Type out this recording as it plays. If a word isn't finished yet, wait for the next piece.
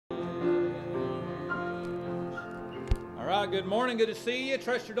right, good morning. Good to see you.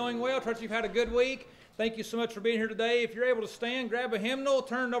 Trust you're doing well. Trust you've had a good week. Thank you so much for being here today. If you're able to stand, grab a hymnal,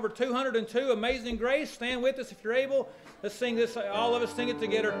 turn over 202, Amazing Grace. Stand with us if you're able. Let's sing this, all of us sing it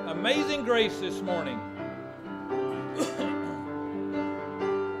together. Amazing Grace this morning.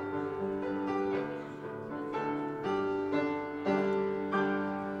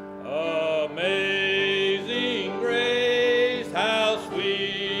 Amazing grace, how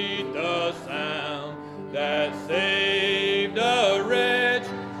sweet the sound that saved a wretch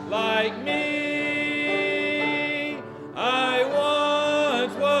like me. I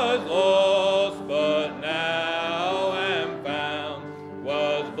once was lost, but now am found,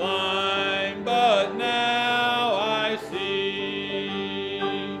 was blind, but now I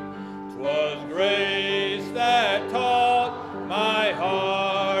see. 'Twas grace that taught my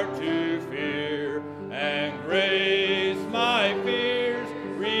heart to fear, and grace my fears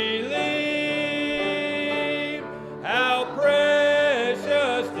relieved. How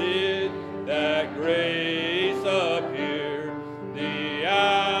precious did that grace appear the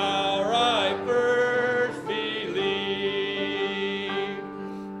hour I first believed.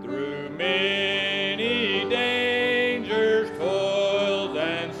 Through many dangers, toils,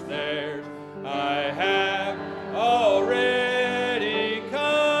 and snares, I have already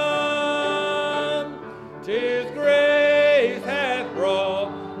come. 'Tis grace hath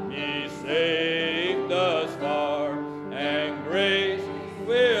brought me safe thus far, and grace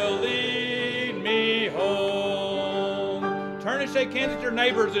will lead me home. Turn and shake hands with your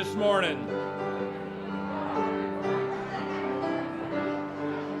neighbors this morning.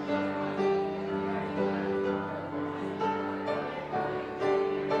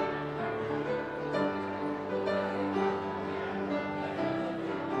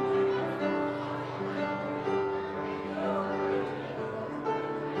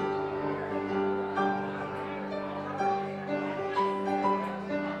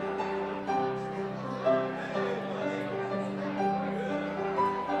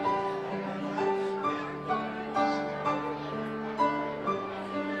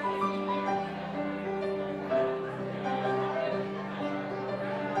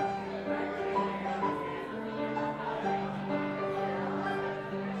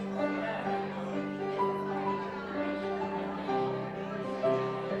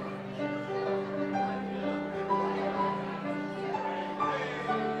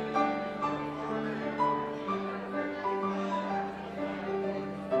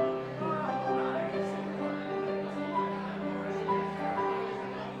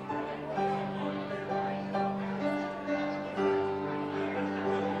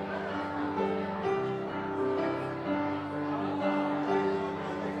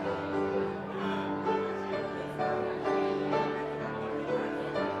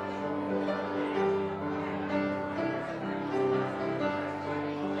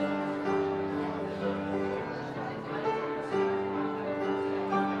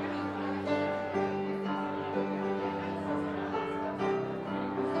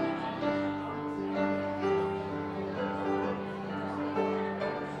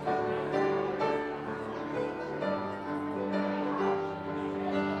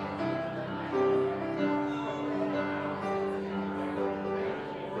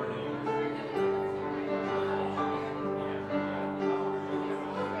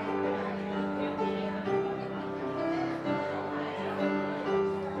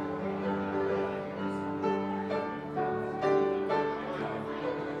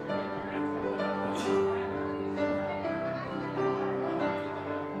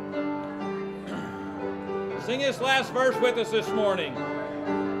 Sing this last verse with us this morning.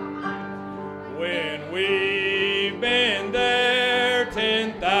 When we've been there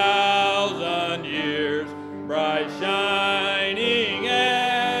 10,000 years, bright shining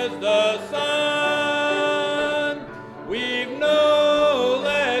as the sun, we've no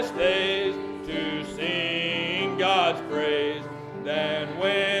less days to sing God's praise than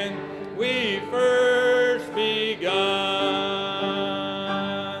when we first begun.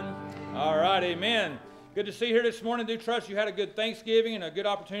 All right, amen. Good to see you here this morning. Do trust you had a good Thanksgiving and a good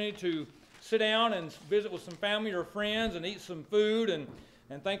opportunity to sit down and visit with some family or friends and eat some food and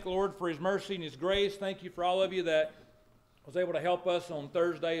thank the Lord for His mercy and His grace. Thank you for all of you that was able to help us on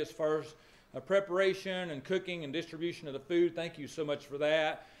Thursday as far as preparation and cooking and distribution of the food. Thank you so much for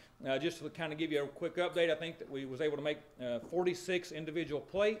that. Just to kind of give you a quick update, I think that we was able to make 46 individual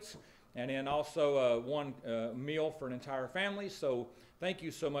plates and then also one meal for an entire family. So thank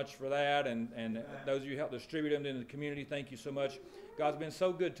you so much for that, and those of you who helped distribute them into the community, thank you so much. God's been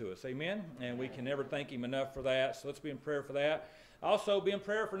so good to us, amen, and we can never thank Him enough for that, so let's be in prayer for that. Also, be in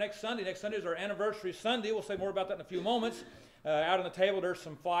prayer for next Sunday. Next Sunday is our anniversary Sunday. We'll say more about that in a few moments. Out on the table, there's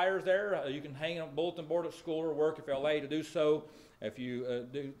some flyers there. You can hang on a bulletin board at school or work if you allow you to do so. If you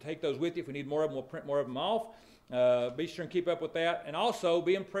do take those with you, if we need more of them, we'll print more of them off. Be sure and keep up with that. And also,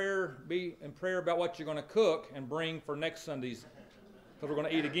 be in prayer about what you're going to cook and bring for next Sunday's, because we're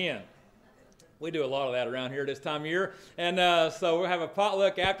going to eat again. We do a lot of that around here this time of year. And so we'll have a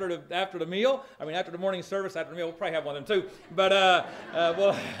potluck after the meal. I mean, after the morning service, after the meal, we'll probably have one of them too. But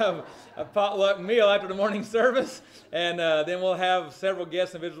we'll have a potluck meal after the morning service. And then we'll have several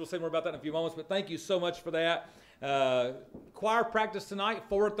guests and visitors. We'll say more about that in a few moments. But thank you so much for that. Choir practice tonight,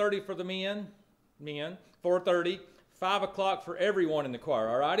 4:30 for the men, 4:30. 5 o'clock for everyone in the choir,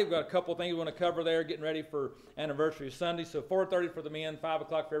 all right? We've got a couple things we want to cover there, getting ready for anniversary Sunday. So 4:30 for the men, 5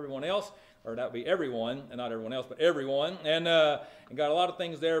 o'clock for everyone else. Or that would be everyone, and not everyone else, but everyone. And got a lot of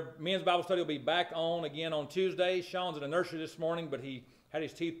things there. Men's Bible study will be back on again on Tuesday. Sean's in the nursery this morning, but he had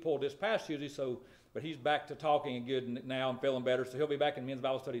his teeth pulled this past Tuesday, but he's back to talking and good now and feeling better. So he'll be back in Men's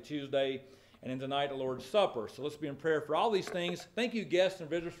Bible study Tuesday. And then tonight, the Lord's Supper. So let's be in prayer for all these things. Thank you, guests and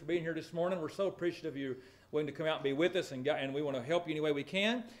visitors, for being here this morning. We're so appreciative of you willing to come out and be with us, and we want to help you any way we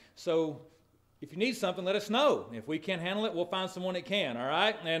can. So if you need something, let us know. If we can't handle it, we'll find someone that can, all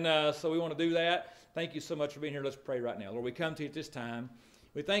right? And so we want to do that. Thank you so much for being here. Let's pray right now. Lord, we come to you at this time.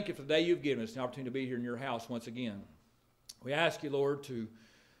 We thank you for the day you've given us, the opportunity to be here in your house once again. We ask you, Lord, to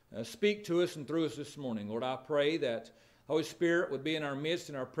speak to us and through us this morning. Lord, I pray that Holy Spirit would be in our midst,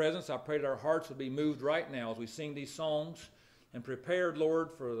 in our presence. I pray that our hearts would be moved right now as we sing these songs and prepared,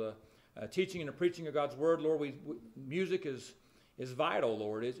 Lord, for the teaching and the preaching of God's Word. Lord, music is vital,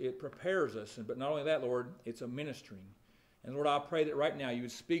 Lord. It prepares us. But not only that, Lord, it's a ministering. And Lord, I pray that right now you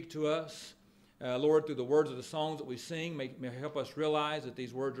would speak to us, Lord, through the words of the songs that we sing. May help us realize that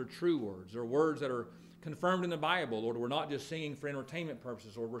these words are true words. They're words that are confirmed in the Bible, Lord. We're not just singing for entertainment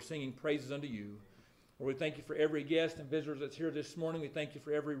purposes, Lord. We're singing praises unto you. Lord, we thank you for every guest and visitor that's here this morning. We thank you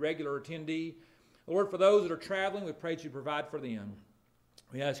for every regular attendee. Lord, for those that are traveling, we pray that you provide for them.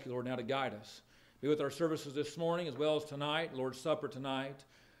 We ask you, Lord, now to guide us. Be with our services this morning as well as tonight, Lord's Supper tonight.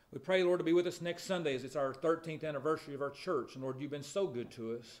 We pray, Lord, to be with us next Sunday as it's our 13th anniversary of our church. And, Lord, you've been so good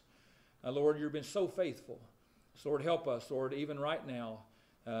to us. Lord, you've been so faithful. So, Lord, help us, Lord, even right now,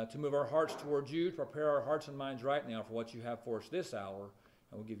 to move our hearts towards you, to prepare our hearts and minds right now for what you have for us this hour.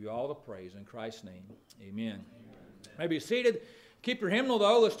 And we'll give you all the praise in Christ's name. Amen. May be seated. Keep your hymnal,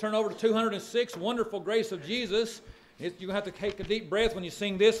 though. Let's turn over to 206, Wonderful Grace of Jesus. You're going to have to take a deep breath when you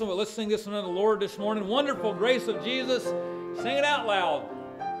sing this one, but let's sing this one unto the Lord this morning. Wonderful Grace of Jesus. Sing it out loud.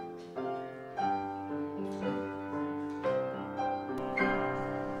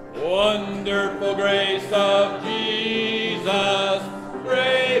 Wonderful grace of Jesus,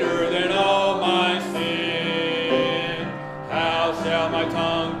 greater than all my sin. How shall my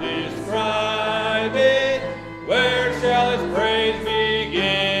tongue describe it? Where shall its praise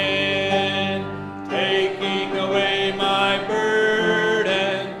begin? Taking away my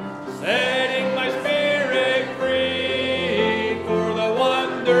burden, setting my spirit free, for the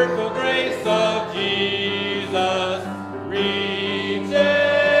wonderful grace of Jesus reaches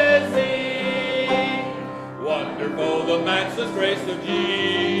me. Wonderful the matchless grace of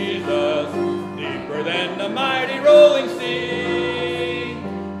Jesus, deeper than the mighty rolling sea,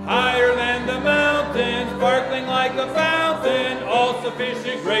 higher than the mountains, sparkling like a fountain,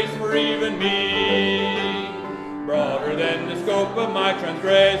 all-sufficient grace for even me. Broader than the scope of my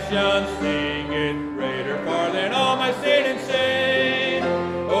transgression, sing it, greater far than all my sin and shame.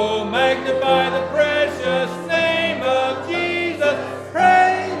 Oh, magnify the precious name of Jesus,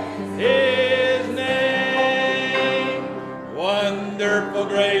 praise his name. Wonderful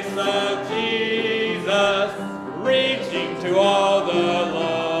grace of Jesus, reaching to all the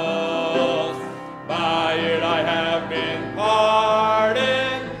lost. By it I have been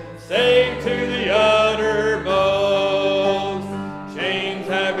pardoned, saved to the uttermost. Chains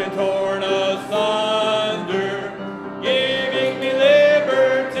have been torn asunder, giving me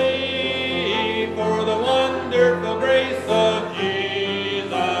liberty, for the wonderful grace of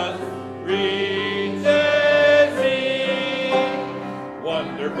Jesus reaches me.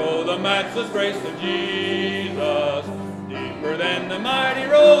 Wonderful the matchless grace of Jesus, deeper than the mighty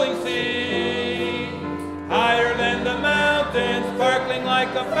rolling sea, higher than the mountains, sparkling like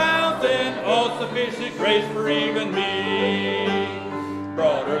a fountain, all-sufficient grace for even me.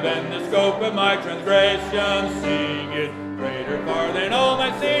 Broader than the scope of my transgression, sing it, greater far than all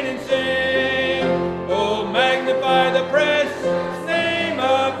my sin and shame. Oh, magnify the precious name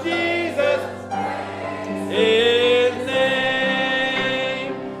of Jesus, his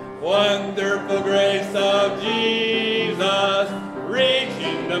name. Wonderful grace of Jesus,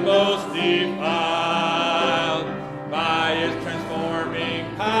 most defiled by his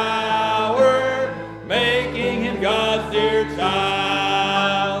transforming power, making him God's dear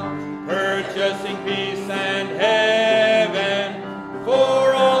child, purchasing peace and heaven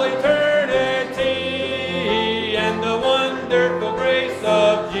for all eternity, and the wonderful grace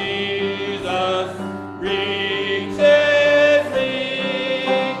of Jesus reaches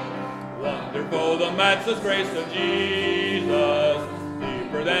me. Wonderful the matchless grace of Jesus,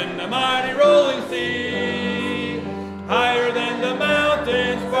 deeper than the mighty rolling sea, higher than the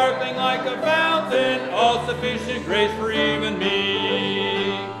mountain, sparkling like a fountain, all sufficient grace for even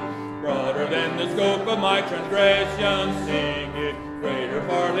me. Broader than the scope of my transgression, sing it, greater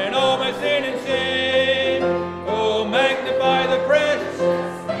far than all my sin and shame. Oh, magnify the precious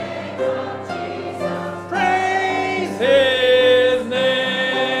name of Jesus. Praise his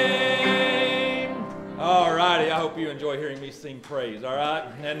name. All righty, I hope you enjoy hearing me sing praise, all right?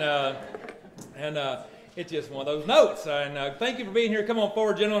 And it's just one of those notes. And thank you for being here. Come on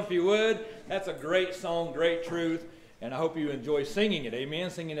forward, gentlemen, if you would. That's a great song, great truth. And I hope you enjoy singing it. Amen.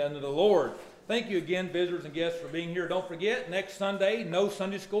 Singing it unto the Lord. Thank you again, visitors and guests, for being here. Don't forget, next Sunday, no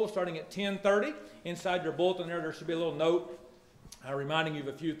Sunday school starting at 10:30. Inside your bulletin there should be a little note reminding you of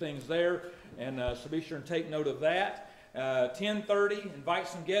a few things there. And so be sure and take note of that. 10:30, invite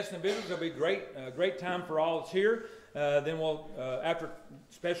some guests and visitors. It'll be great time for all that's here. Then we'll, after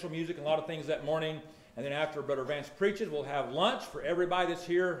special music and a lot of things that morning, and then after Brother Vance preaches, we'll have lunch for everybody that's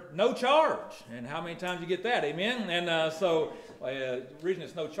here, no charge. And how many times you get that? Amen? And so the reason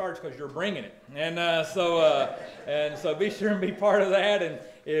it's no charge is because you're bringing it. And so be sure and be part of that. And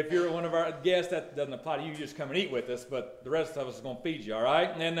if you're one of our guests, that doesn't apply to you. You just come and eat with us. But the rest of us is going to feed you, all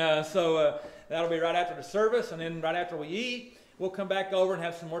right? And so that'll be right after the service. And then right after we eat, we'll come back over and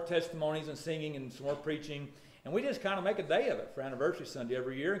have some more testimonies and singing and some more preaching. And we just kind of make a day of it for Anniversary Sunday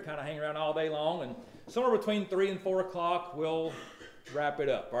every year and kind of hang around all day long. And somewhere between 3 and 4 o'clock, we'll wrap it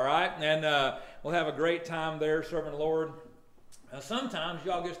up, all right? And we'll have a great time there serving the Lord. Sometimes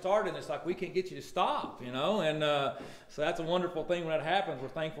y'all get started and it's like we can't get you to stop, you know? And so that's a wonderful thing when that happens. We're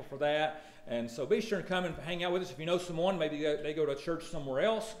thankful for that. And so be sure and come and hang out with us. If you know someone, maybe they go to church somewhere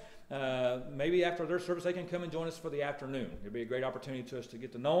else. Maybe after their service they can come and join us for the afternoon. It'll be a great opportunity to us to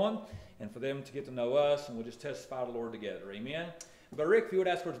get to know them and for them to get to know us, and we'll just testify to the Lord together. Amen. But Rick, if you would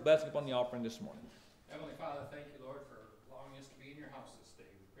ask for his blessing upon the offering this morning. Heavenly Father, thank you, Lord, for allowing us to be in your house this day.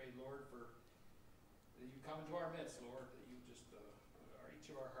 We pray, Lord, for that you come into our midst, Lord, that you just each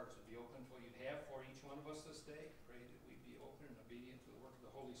of our hearts would be open to what you'd have for each one of us this day. Pray that we'd be open and obedient to the work of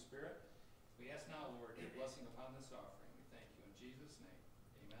the Holy Spirit. We ask now, Lord, your blessing upon this offering. We thank you in Jesus' name.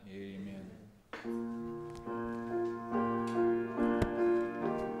 Amen.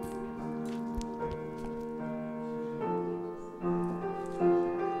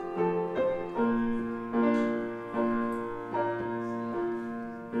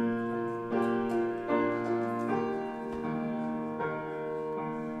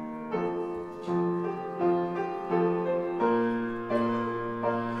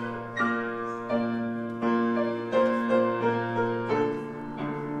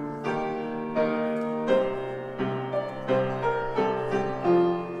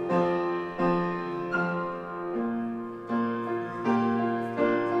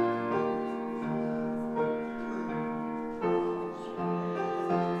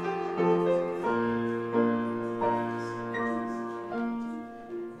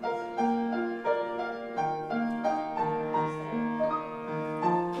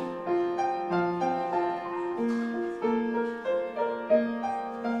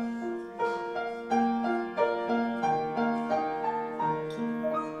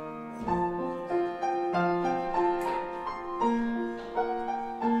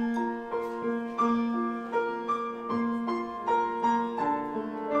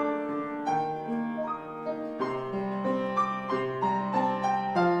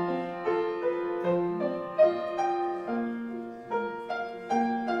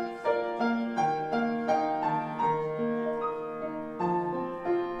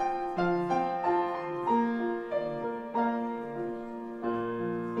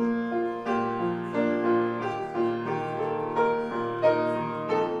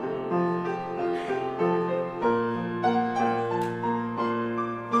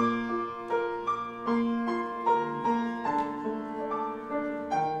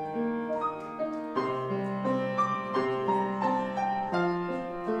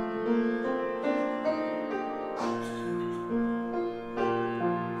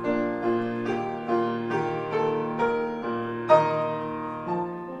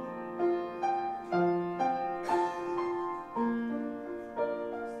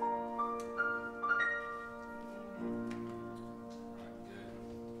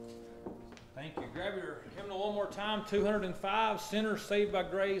 time, 205, Sinners Saved by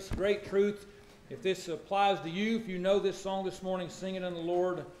Grace. Great truth. If this applies to you, if you know this song this morning, sing it unto the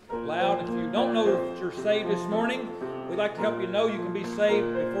Lord loud. If you don't know if you're saved this morning, we'd like to help you know you can be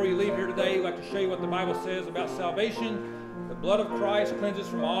saved before you leave here today. We'd like to show you what the Bible says about salvation. The blood of Christ cleanses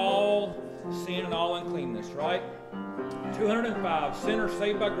from all sin and all uncleanness, right? 205, Sinners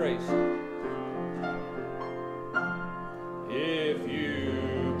Saved by Grace. If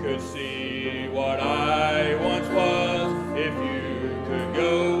you could see what I once was, if you could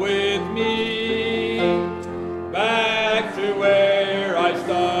go with me back to where I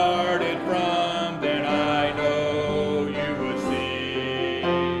started from, then I know you would see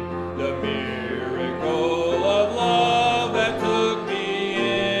the miracle of love that took me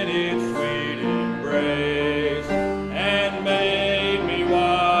in its sweet embrace and made me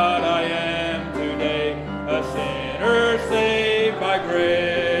what I am today, a sinner saved by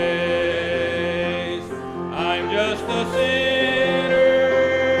grace. I'm just a sinner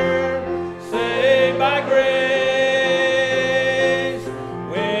saved by grace.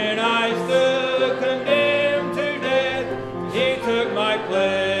 When I stood condemned to death, He took my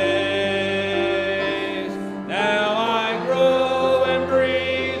place. Now I grow and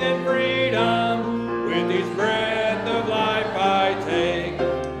breathe in freedom. With each breath of life I take,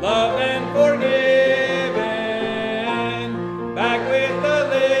 loved and forgiven, back with the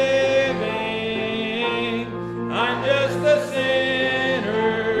living. I'm just a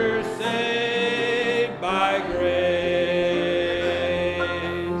sinner saved by grace.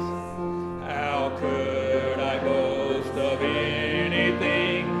 How could I boast of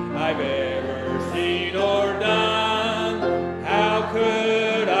anything I've ever seen or done? How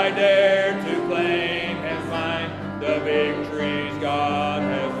could I dare to claim and find the victories God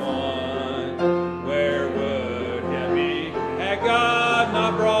has won? Where would He be had God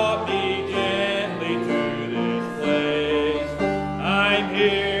not brought me gently to this place? I'm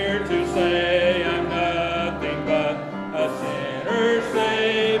here to say I'm nothing but a sinner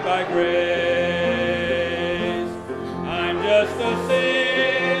saved by grace. I'm just a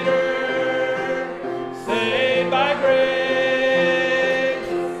sinner saved by grace.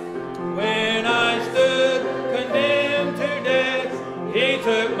 When I stood condemned to death, He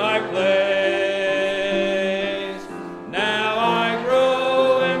took my place. Now I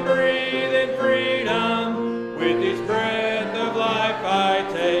grow and breathe in freedom. With each breath of life I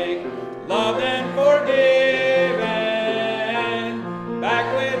take, loved and forgiven,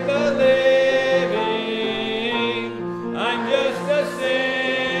 back with the living. I'm just a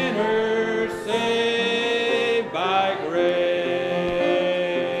sinner saved by grace.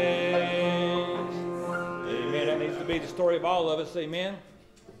 Amen. That needs to be the story of all of us. Amen.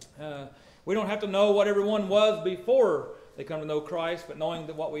 We don't have to know what everyone was before they come to know Christ, but knowing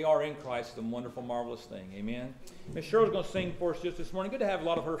that what we are in Christ is a wonderful, marvelous thing. Amen. Miss Cheryl's going to sing for us just this morning. Good to have a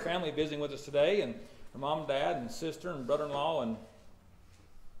lot of her family visiting with us today, and her mom and dad and sister and brother-in-law and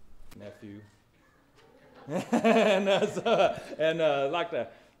nephew. and I'd like to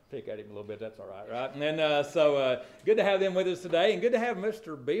pick at him a little bit. That's all right, right? And so good to have them with us today, and good to have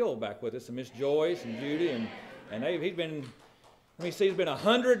Mr. Bill back with us, and Miss Joyce and Judy, and he's been. Let me see, he's been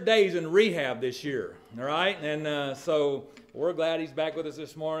 100 days in rehab this year, all right? And so we're glad he's back with us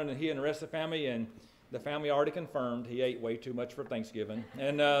this morning, and he and the rest of the family, and the family already confirmed he ate way too much for Thanksgiving.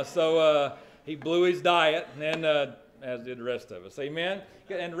 And so he blew his diet, and as did the rest of us. Amen?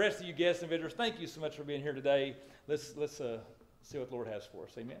 And the rest of you guests and visitors, thank you so much for being here today. Let's see what the Lord has for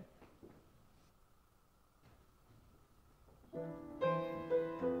us. Amen?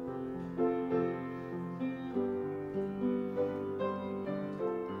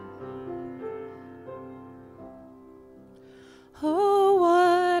 Oh,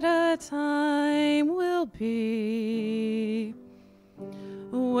 what a time will be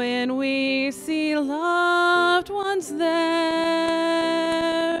when we see loved ones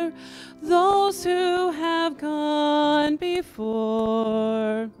there, those who have gone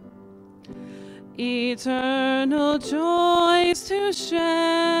before, eternal joys to share.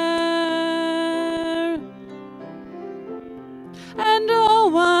 And oh,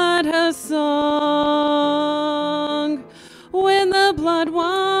 what a song when the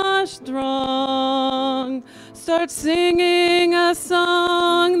blood-washed throng starts singing a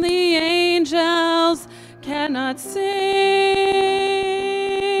song the angels cannot sing.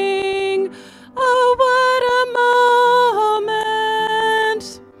 Oh, what a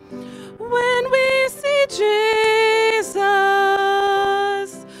moment when we see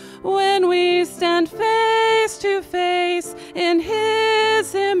Jesus, when we stand face to face in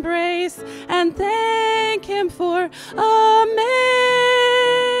His embrace and thank Him for amazing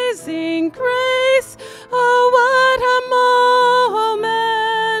grace. Oh,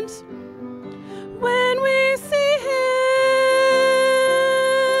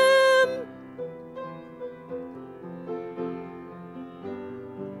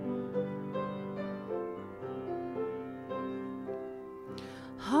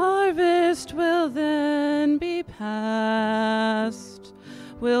 past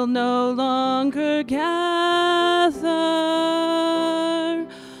will no longer gather.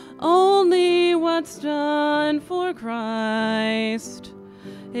 Only what's done for Christ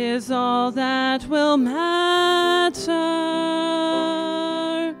is all that will matter.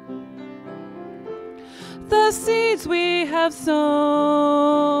 The seeds we have sown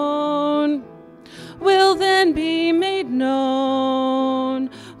will then be made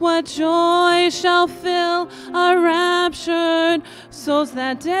known. What joy shall fill our raptured souls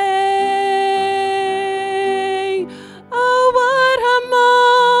that day. Oh, what a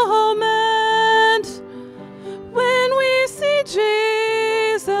moment when we see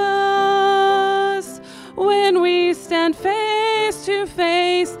Jesus, when we stand face to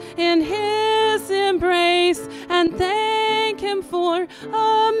face in His embrace and thank Him for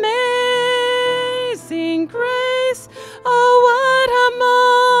amazing grace. Oh, what a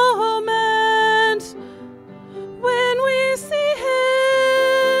moment when we see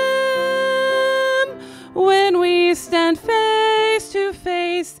Him, when we stand face to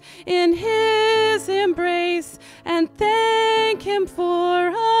face in His embrace and thank Him for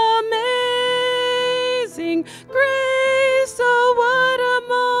amazing grace. Oh, what a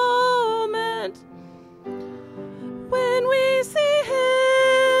moment when we see Him.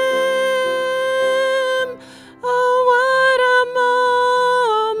 Oh, what a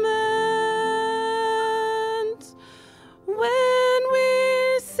moment when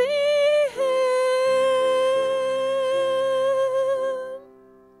we see Him.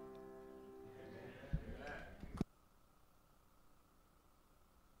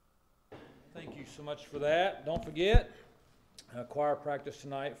 Thank you so much for that. Don't forget, choir practice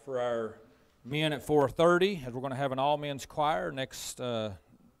tonight for our men at 4:30, as we're going to have an all-men's choir next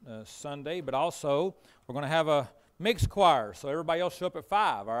Sunday, but also we're going to have a mixed choir, so everybody else show up at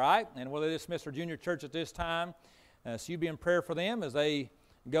 5, all right? And we'll dismiss our junior church at this time, so you be in prayer for them as they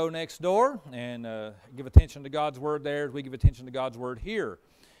go next door and give attention to God's Word there as we give attention to God's Word here.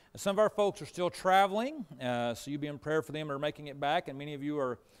 Some of our folks are still traveling, so you be in prayer for them that are making it back, and many of you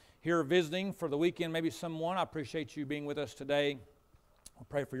are here visiting for the weekend, maybe someone. I appreciate you being with us today. We'll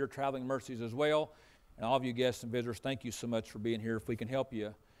pray for your traveling mercies as well. And all of you guests and visitors, thank you so much for being here. If we can help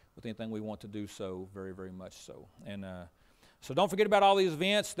you with anything, we want to do so, very, very much so. And so don't forget about all these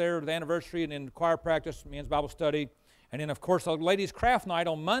events there, the anniversary, and then choir practice, men's Bible study. And then, of course, the ladies' craft night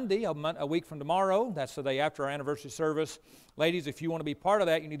on Monday, a week from tomorrow. That's the day after our anniversary service. Ladies, if you want to be part of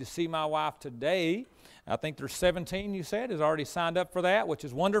that, you need to see my wife today. I think there's 17, you said, has already signed up for that, which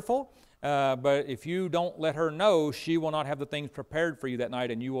is wonderful. But if you don't let her know, she will not have the things prepared for you that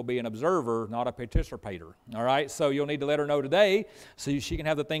night, and you will be an observer, not a participator. All right? So you'll need to let her know today so she can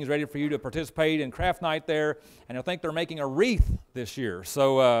have the things ready for you to participate in craft night there. And I think they're making a wreath this year.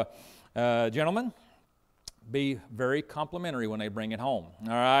 So, gentlemen, be very complimentary when they bring it home.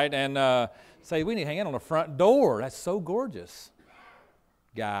 All right? And say, we need to hang it on the front door. That's so gorgeous.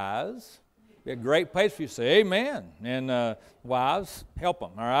 Guys, be a great place for you to say amen. And wives, help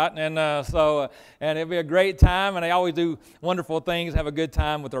them, all right? And and it'll be a great time, and they always do wonderful things, have a good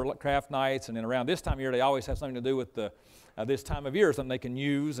time with their craft nights. And then around this time of year, they always have something to do with this time of year, something they can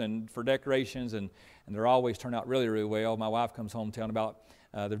use and for decorations, and they're always turn out really, really well. My wife comes home telling about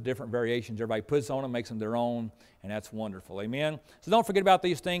the different variations everybody puts on them, makes them their own, and that's wonderful. Amen? So don't forget about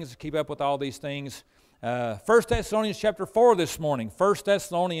these things. Keep up with all these things. 1 Thessalonians chapter 4 this morning. 1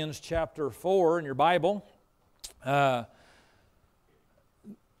 Thessalonians chapter 4 in your Bible.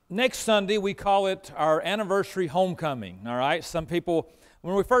 Next Sunday, we call it our anniversary homecoming. All right? Some people,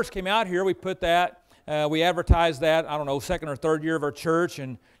 when we first came out here, we put that, we advertised that, I don't know, second or third year of our church,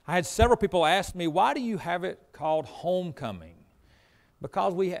 and I had several people ask me, why do you have it called homecoming?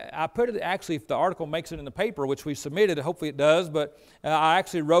 Because I put it, actually, if the article makes it in the paper, which we submitted, hopefully it does, but I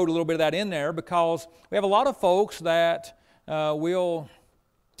actually wrote a little bit of that in there because we have a lot of folks that will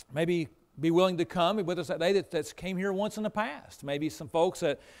maybe be willing to come with us that day that came here once in the past. Maybe some folks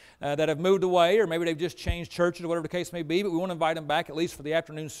that have moved away, or maybe they've just changed churches, or whatever the case may be, but we want to invite them back at least for the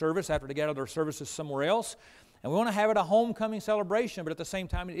afternoon service after they get out of their services somewhere else. And we want to have it a homecoming celebration, but at the same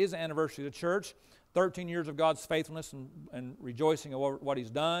time, it is an anniversary of the church. 13 years of God's faithfulness and rejoicing of what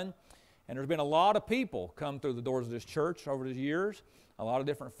He's done. And there's been a lot of people come through the doors of this church over the years, a lot of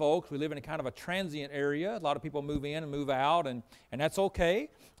different folks. We live in a kind of a transient area. A lot of people move in and move out, and that's okay.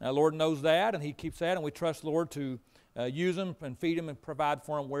 Lord knows that, and He keeps that, and we trust the Lord to use them and feed them and provide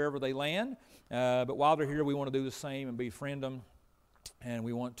for them wherever they land. But while they're here, we want to do the same and befriend them, and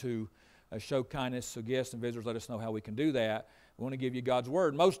we want to show kindness, so guests and visitors let us know how we can do that. We want to give you God's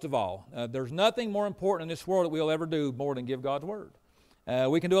Word. Most of all, there's nothing more important in this world that we'll ever do more than give God's Word.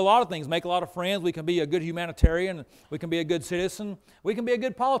 We can do a lot of things, make a lot of friends. We can be a good humanitarian. We can be a good citizen. We can be a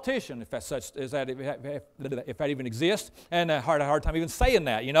good politician, if that's such as that, if that even exists. And a hard time even saying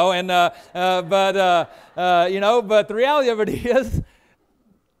that, you know. And you know, but the reality of it is,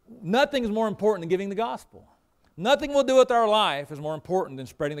 nothing is more important than giving the gospel. Nothing we'll do with our life is more important than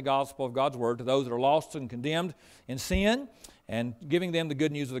spreading the gospel of God's word to those that are lost and condemned in sin, and giving them the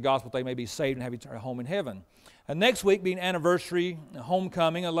good news of the gospel that they may be saved and have a home in heaven. Next week being anniversary,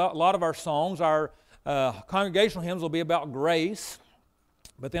 homecoming, a lot of our songs, our congregational hymns will be about grace,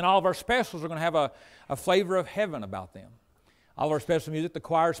 but then all of our specials are going to have a flavor of heaven about them. All of our special music, the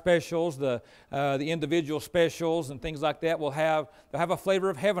choir specials, the individual specials and things like that they'll have a flavor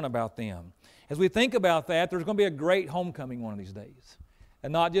of heaven about them. As we think about that, there's going to be a great homecoming one of these days.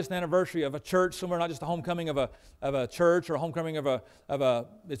 And not just an anniversary of a church somewhere, not just a homecoming of a church or a homecoming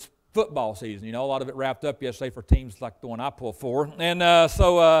it's football season. You know, a lot of it wrapped up yesterday for teams like the one I pull for. And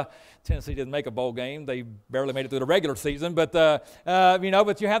so Tennessee didn't make a bowl game. They barely made it through the regular season. But, you know,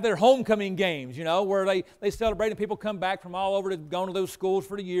 but you have their homecoming games, you know, where they celebrate and people come back from all over to going to those schools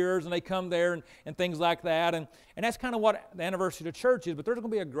for the years, and they come there and things like that. And that's kind of what the anniversary of the church is. But there's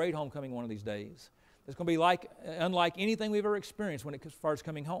going to be a great homecoming one of these days. It's going to be unlike anything we've ever experienced as far as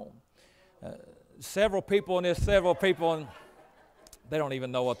coming home. Several people, and they don't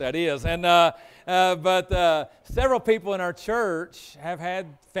even know what that is. But several people in our church have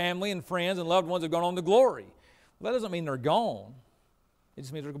had family and friends and loved ones that have gone on to glory. Well, that doesn't mean they're gone. It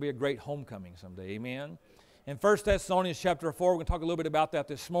just means there's going to be a great homecoming someday. Amen. In 1 Thessalonians chapter 4, we're going to talk a little bit about that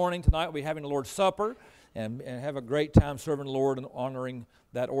this morning. Tonight we'll be having the Lord's Supper and have a great time serving the Lord and honoring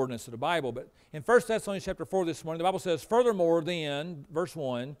that ordinance of the Bible. But in 1 Thessalonians chapter 4 this morning, the Bible says, "Furthermore then," verse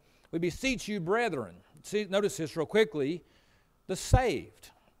 1, "we beseech you, brethren." See, notice this real quickly. The saved.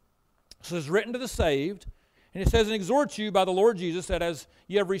 So it's written to the saved, and it says, "And exhort you by the Lord Jesus, that as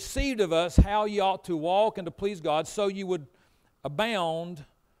ye have received of us how ye ought to walk and to please God, so you would abound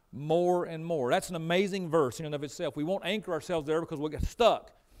more and more." That's an amazing verse in and of itself. We won't anchor ourselves there because we'll get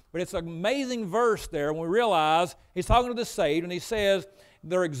stuck. But it's an amazing verse there when we realize he's talking to the saved, and he says,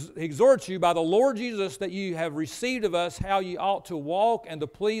 he exhorts you by the Lord Jesus that you have received of us how ye ought to walk and to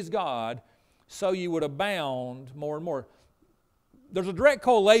please God, so you would abound more and more. There's a direct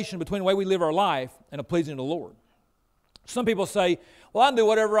correlation between the way we live our life and a pleasing to the Lord. Some people say, "Well, I can do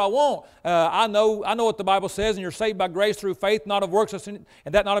whatever I want. I know what the Bible says, and you're saved by grace through faith, not of works, and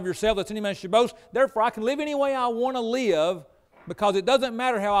that not of yourself, that any man should boast. Therefore, I can live any way I want to live, because it doesn't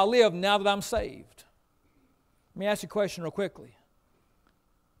matter how I live now that I'm saved." Let me ask you a question real quickly.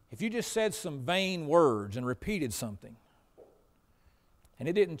 If you just said some vain words and repeated something, and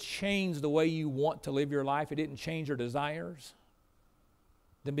it didn't change the way you want to live your life, it didn't change your desires,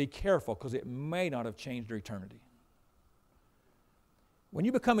 then be careful, because it may not have changed your eternity. When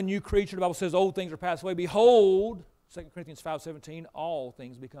you become a new creature, the Bible says, "Old things are passed away. Behold," 2 Corinthians 5:17, "all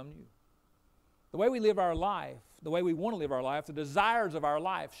things become new." The way we live our life, the way we want to live our life, the desires of our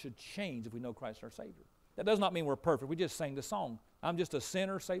life should change if we know Christ our Savior. That does not mean we're perfect. We just sang the song, "I'm just a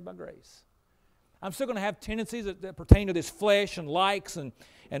sinner saved by grace." I'm still going to have tendencies that pertain to this flesh and likes and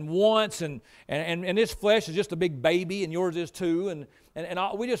wants, and this flesh is just a big baby, and yours is too, and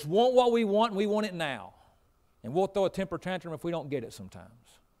we just want what we want, and we want it now. And we'll throw a temper tantrum if we don't get it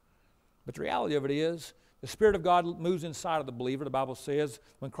sometimes. But the reality of it is, the Spirit of God moves inside of the believer. The Bible says,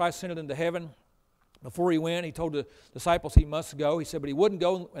 when Christ ascended into heaven, before he went, he told the disciples he must go. He said, but he wouldn't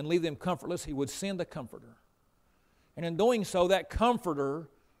go and leave them comfortless. He would send a comforter. And in doing so, that comforter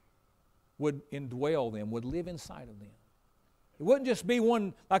would indwell them, would live inside of them. It wouldn't just be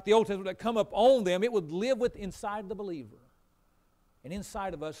one like the Old Testament that come up on them. It would live inside the believer. And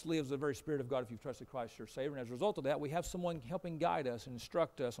inside of us lives the very Spirit of God if you've trusted Christ your Savior. And as a result of that, we have someone helping guide us and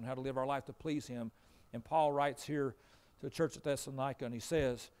instruct us on how to live our life to please Him. And Paul writes here to the church at Thessalonica, and he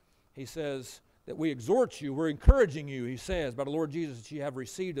says that we exhort you, we're encouraging you, he says, by the Lord Jesus, that you have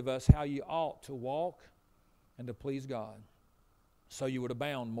received of us how you ought to walk and to please God, so you would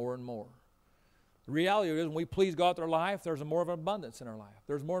abound more and more. The reality is, when we please God with our life, there's more of an abundance in our life.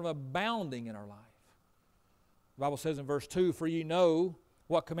 There's more of an abounding in our life. The Bible says in verse 2, for ye know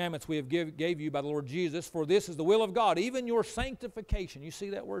what commandments we have gave you by the Lord Jesus, for this is the will of God, even your sanctification. You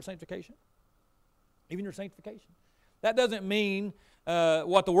see that word, sanctification? Even your sanctification. That doesn't mean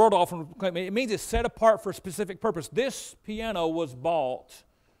what the world often claims. It means it's set apart for a specific purpose. This piano was bought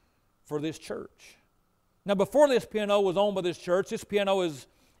for this church. Now, before this piano was owned by this church, this piano is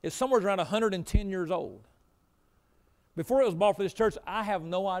somewhere around 110 years old. Before it was bought for this church, I have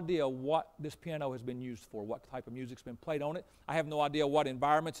no idea what this piano has been used for, what type of music's been played on it. I have no idea what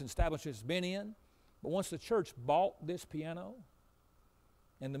environments and establishments it's been in. But once the church bought this piano,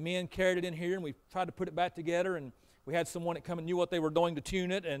 and the men carried it in here, and we tried to put it back together, and we had someone that come and knew what they were doing to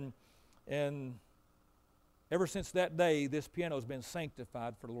tune it, and ever since that day, this piano has been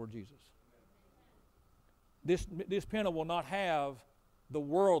sanctified for the Lord Jesus. This piano will not have the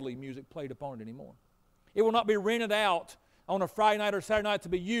worldly music played upon it anymore. It will not be rented out on a Friday night or Saturday night to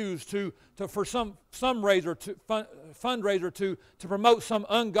be used for some fundraiser to promote some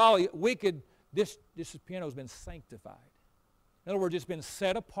ungodly, wicked. This piano has been sanctified. In other words, it's been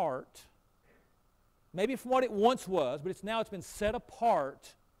set apart, maybe from what it once was, but it's been set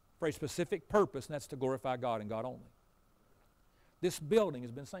apart for a specific purpose, and that's to glorify God and God only. This building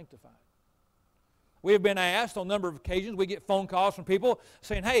has been sanctified. We have been asked on a number of occasions, we get phone calls from people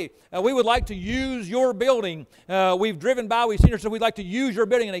saying, hey, we would like to use your building. We've driven by, we've seen her, so we'd like to use your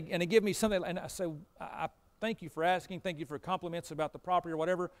building, and they give me something, and I say, I thank you for asking, thank you for compliments about the property or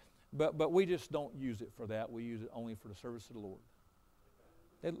whatever, but we just don't use it for that. We use it only for the service of the Lord.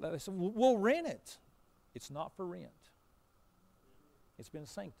 They said, we'll rent it. It's not for rent. It's been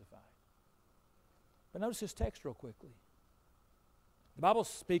sanctified. But notice this text real quickly.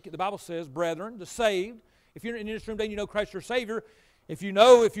 The Bible says, brethren, the saved, if you're in this room today and you know Christ your Savior, if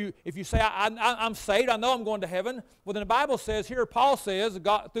you say, I'm saved, I know I'm going to heaven, well then the Bible says, here Paul says,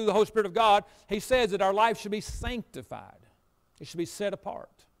 God, through the Holy Spirit of God, he says that our life should be sanctified. It should be set apart.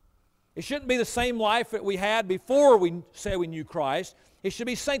 It shouldn't be the same life that we had before we said we knew Christ. It should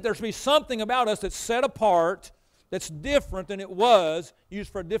be sanctified. There should be something about us that's set apart, that's different than it was,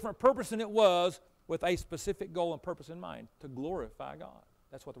 used for a different purpose than it was, with a specific goal and purpose in mind, to glorify God.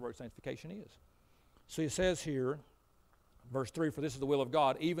 That's what the word sanctification is. So he says here, verse 3, for this is the will of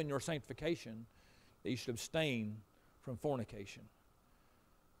God, even your sanctification, that you should abstain from fornication.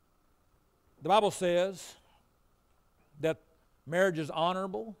 The Bible says that marriage is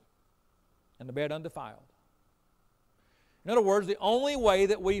honorable and the bed undefiled. In other words, the only way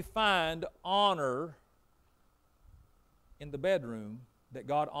that we find honor in the bedroom, that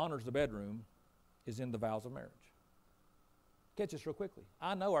God honors the bedroom, is in the vows of marriage. Catch this real quickly.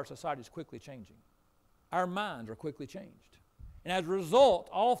 I know our society is quickly changing. Our minds are quickly changed. And as a result,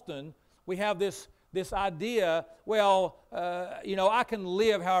 often we have this idea, I can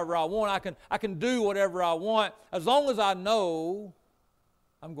live however I want. I can do whatever I want as long as I know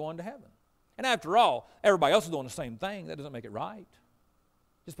I'm going to heaven. And after all, everybody else is doing the same thing. That doesn't make it right.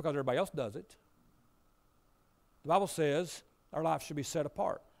 Just because everybody else does it. The Bible says our life should be set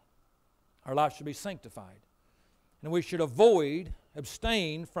apart. Our life should be sanctified. And we should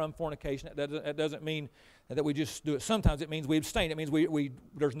abstain from fornication. That doesn't mean that we just do it. Sometimes it means we abstain. It means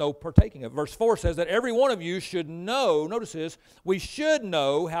there's no partaking of it. Verse 4 says that every one of you should know, notice this, we should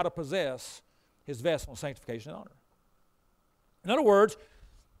know how to possess his vessel in sanctification and honor. In other words,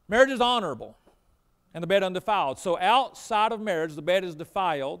 marriage is honorable and the bed undefiled. So outside of marriage, the bed is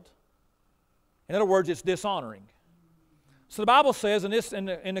defiled. In other words, it's dishonoring. So the Bible says in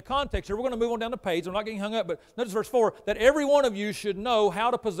the context here, we're going to move on down the page. I'm not getting hung up, but notice verse 4, that every one of you should know how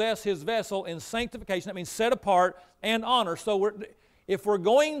to possess his vessel in sanctification. That means set apart and honor. So if we're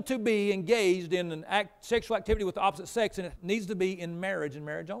going to be engaged in sexual activity with the opposite sex, then it needs to be in marriage and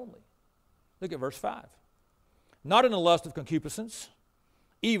marriage only. Look at verse 5. Not in the lust of concupiscence,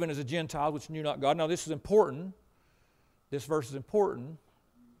 even as the Gentiles which knew not God. Now this is important. This verse is important.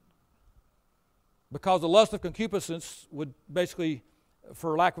 Because the lust of concupiscence would basically,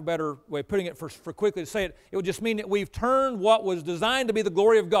 for lack of a better way of putting it, for quickly to say it, it would just mean that we've turned what was designed to be the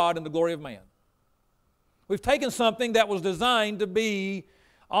glory of God into the glory of man. We've taken something that was designed to be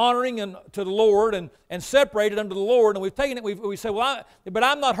honoring to the Lord and separated unto the Lord, and we've taken it, we say, but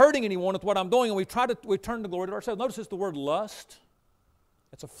I'm not hurting anyone with what I'm doing, and we've turned the glory to ourselves. Notice it's the word lust.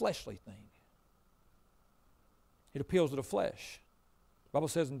 It's a fleshly thing. It appeals to the flesh. The Bible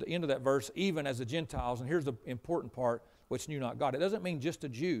says at the end of that verse, even as the Gentiles, and here's the important part, which knew not God. It doesn't mean just the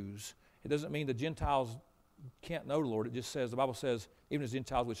Jews. It doesn't mean the Gentiles can't know the Lord. It just says, the Bible says, even as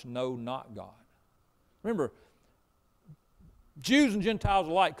Gentiles which know not God. Remember, Jews and Gentiles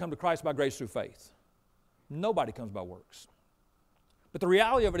alike come to Christ by grace through faith. Nobody comes by works. But the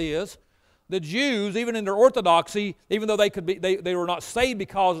reality of it is, the Jews, even in their orthodoxy, even though they were not saved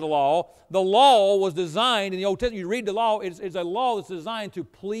because of the law was designed in the Old Testament. You read the law, it's a law that's designed to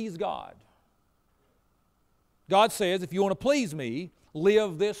please God. God says, if you want to please me,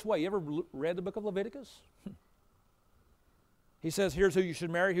 live this way. You ever read the book of Leviticus? He says, here's who you should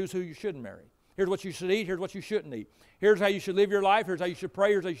marry, here's who you shouldn't marry. Here's what you should eat, here's what you shouldn't eat. Here's how you should live your life, here's how you should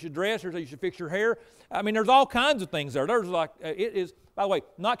pray, here's how you should dress, here's how you should fix your hair. I mean, there's all kinds of things there. There's it is, by the way,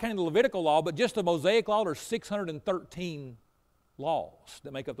 not counting the Levitical law, but just the Mosaic law, there's 613 laws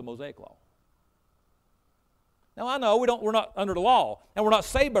that make up the Mosaic law. Now, I know we're not under the law, and we're not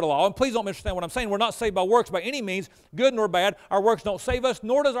saved by the law. And please don't misunderstand what I'm saying. We're not saved by works by any means, good nor bad. Our works don't save us,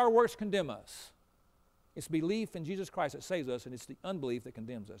 nor does our works condemn us. It's belief in Jesus Christ that saves us, and it's the unbelief that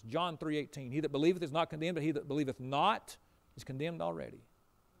condemns us. John 3:18, he that believeth is not condemned, but he that believeth not is condemned already.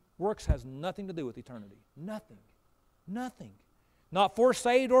 Works has nothing to do with eternity. Nothing. Nothing. Not for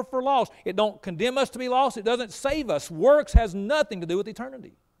saved or for lost. It don't condemn us to be lost. It doesn't save us. Works has nothing to do with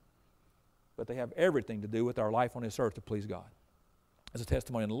eternity. But they have everything to do with our life on this earth to please God as a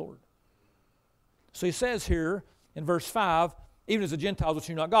testimony in the Lord. So he says here in verse 5, even as the Gentiles which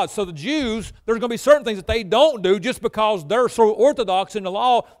knew not God. So the Jews, there's going to be certain things that they don't do just because they're so orthodox in the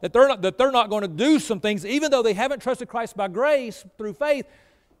law that they're not going to do some things, even though they haven't trusted Christ by grace through faith.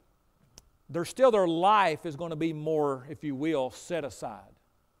 Their life is going to be more, if you will, set aside.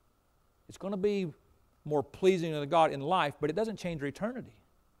 It's going to be more pleasing to God in life, but it doesn't change their eternity.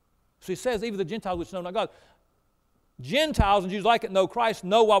 So he says, even the Gentiles which know not God. Gentiles and Jews like it know Christ,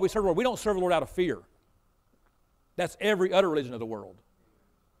 know why we serve the Lord. We don't serve the Lord out of fear. That's every other religion of the world.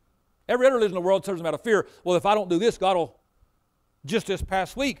 Every other religion of the world serves them out of fear. Well, if I don't do this, God will. Just this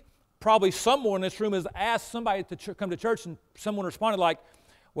past week, probably someone in this room has asked somebody to come to church, and someone responded like,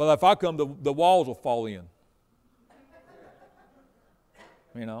 well, if I come, the walls will fall in.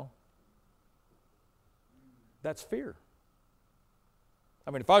 You know? That's fear.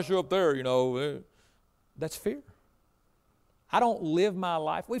 I mean, if I show up there, that's fear. I don't live my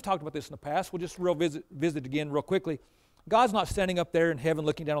life. We've talked about this in the past. We'll just visit again real quickly. God's not standing up there in heaven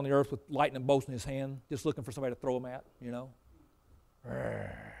looking down on the earth with lightning bolts in his hand, just looking for somebody to throw them at,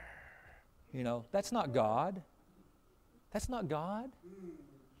 That's not God. That's not God.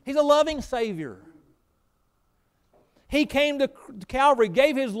 He's a loving Savior. He came to Calvary,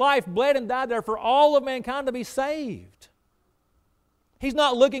 gave his life, bled and died there for all of mankind to be saved. He's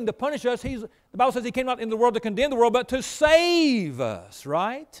not looking to punish us. The Bible says he came not into the world to condemn the world, but to save us,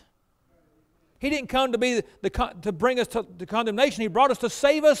 right? He didn't come to bring us to condemnation. He brought us to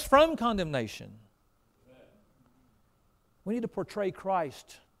save us from condemnation. We need to portray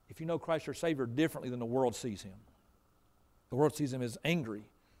Christ, if you know Christ your Savior, differently than the world sees him. The world sees him as angry.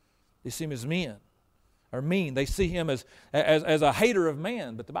 They see him as mean. They see him as a hater of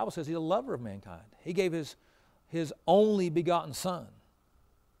man. But the Bible says he's a lover of mankind. He gave his only begotten Son.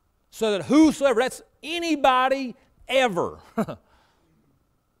 So that whosoever, that's anybody ever,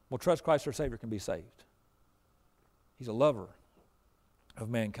 will trust Christ our Savior can be saved. He's a lover of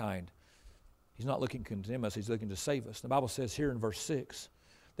mankind. He's not looking to condemn us. He's looking to save us. The Bible says here in verse 6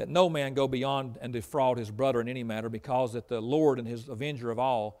 that no man go beyond and defraud his brother in any matter, because that the Lord and his avenger of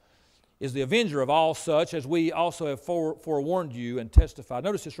all is the avenger of all such, as we also have forewarned you and testified.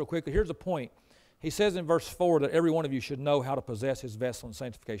 Notice this real quickly. Here's the point. He says in verse 4 that every one of you should know how to possess his vessel in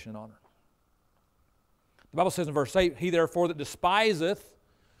sanctification and honor. The Bible says in verse 8, he therefore that despiseth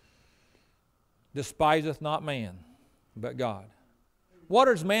not man, but God. What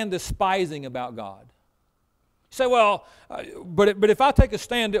is man despising about God? You say, well, but if I take a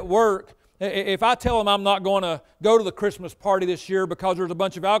stand at work, if I tell them I'm not going to go to the Christmas party this year because there's a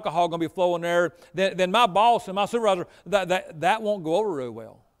bunch of alcohol going to be flowing there, then my boss and my supervisor, that won't go over really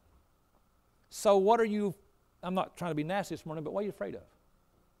well. So what are you, I'm not trying to be nasty this morning, but what are you afraid of?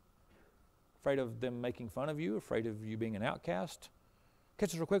 Afraid of them making fun of you? Afraid of you being an outcast?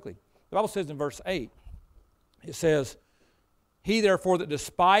 Catch this real quickly. The Bible says in verse 8, it says, he therefore that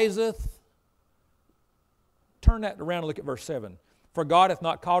despiseth, turn that around and look at verse 7. For God hath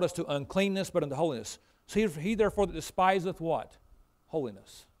not called us to uncleanness, but unto holiness. So he therefore that despiseth what?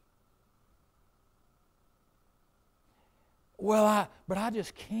 Holiness. Well, but I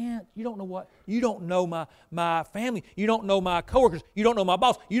just can't. You don't know what? You don't know my family. You don't know my coworkers. You don't know my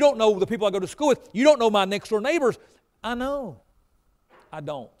boss. You don't know the people I go to school with. You don't know my next door neighbors. I know. I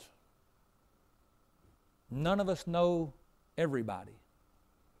don't. None of us know everybody.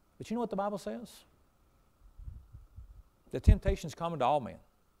 But you know what the Bible says? The temptation is common to all men.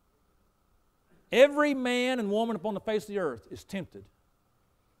 Every man and woman upon the face of the earth is tempted.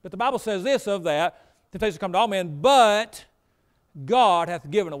 But the Bible says this of that, temptation is common to all men, but God hath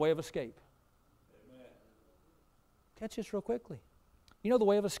given a way of escape. Amen. Catch this real quickly. You know the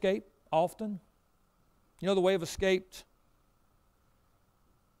way of escape often? You know the way of escape?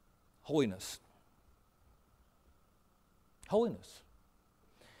 Holiness. Holiness.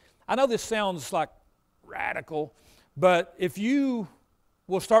 I know this sounds like radical, but if you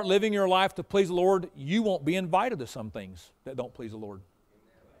will start living your life to please the Lord, you won't be invited to some things that don't please the Lord.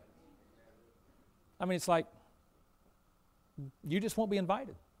 I mean, it's like, you just won't be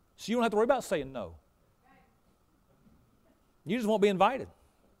invited. So you don't have to worry about saying no. You just won't be invited.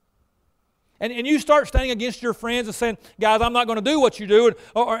 And you start standing against your friends and saying, guys, I'm not going to do what you do,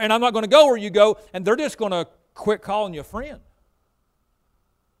 and I'm not going to go where you go, and they're just going to quit calling you a friend.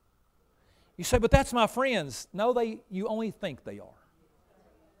 You say, but that's my friends. No, you only think they are.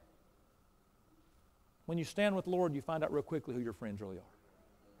 When you stand with the Lord, you find out real quickly who your friends really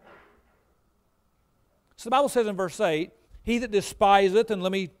are. So the Bible says in verse 8, he that despiseth, and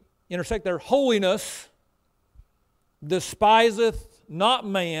let me intersect there, holiness, despiseth not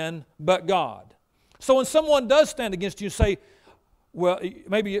man, but God. So when someone does stand against you and say, well,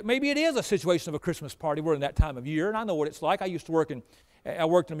 maybe it is a situation of a Christmas party. We're in that time of year, and I know what it's like. I worked in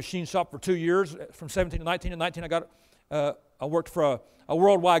a machine shop for 2 years, from 17 to 19. And 19, I worked for a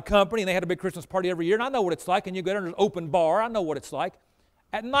worldwide company, and they had a big Christmas party every year, and I know what it's like. And you go there, and there's an open bar. I know what it's like.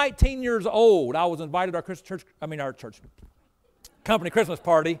 At 19 years old, I was invited to our company Christmas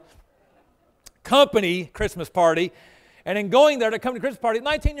party. And in going there to company Christmas party at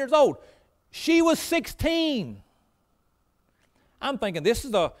 19 years old, she was 16. I'm thinking, this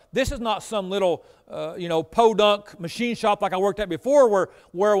is not some little, podunk machine shop like I worked at before,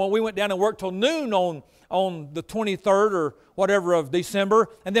 where when we went down and worked till noon on the 23rd or whatever of December,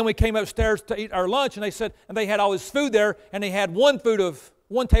 and then we came upstairs to eat our lunch, and they had all this food there, and they had one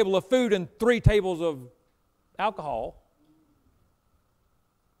table of food and 3 tables of alcohol.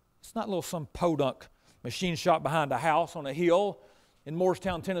 It's not some podunk machine shop behind a house on a hill in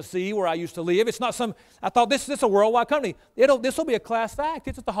Morristown, Tennessee, where I used to live. It's not I thought this is a worldwide company. This will be a class act.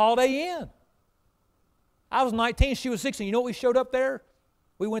 It's at the Holiday Inn. I was 19, she was 16. You know what we showed up there?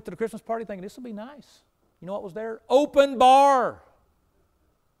 We went to the Christmas party thinking, this will be nice. You know what was there? Open bar.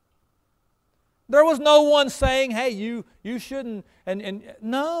 There was no one saying, hey, you shouldn't. And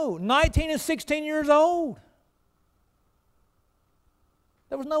no, 19 and 16 years old.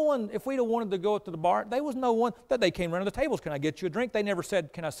 There was no one, if we'd have wanted to go up to the bar, there was no one that they came around the tables. Can I get you a drink? They never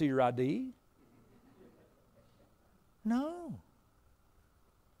said, can I see your ID? No.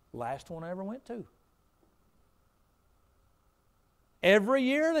 Last one I ever went to. Every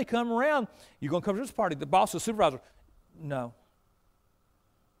year they come around. You going to come to this party? The boss, the supervisor. No.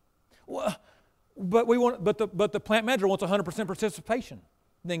 Well, but the plant manager wants 100% participation.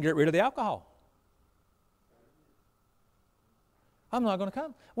 Then get rid of the alcohol. I'm not going to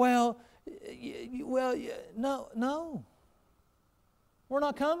come. Well, no. We're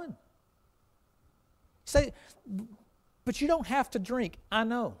not coming. Say, but you don't have to drink. I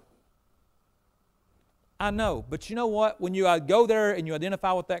know. But you know what? When you go there and you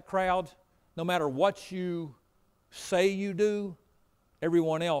identify with that crowd, no matter what you say you do,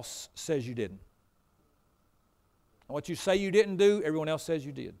 everyone else says you didn't. And what you say you didn't do, everyone else says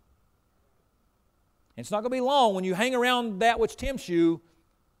you did. And it's not going to be long when you hang around that which tempts you.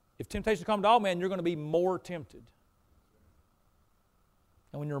 If temptation comes to all men, you're going to be more tempted.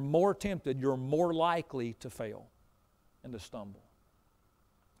 And when you're more tempted, you're more likely to fail and to stumble.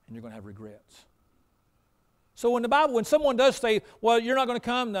 And you're going to have regrets. So when someone does say, well, you're not going to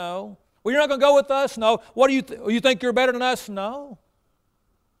come, no. Well, you're not going to go with us, no. What do you think you're better than us? No.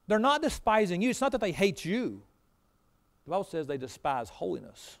 They're not despising you. It's not that they hate you. The Bible says they despise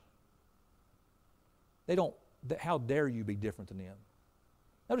holiness. How dare you be different than them?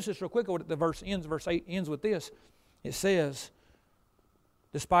 Notice this real quick. The verse 8 ends with this. It says,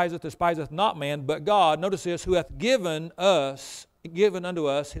 despiseth not man, but God, notice this, who hath given unto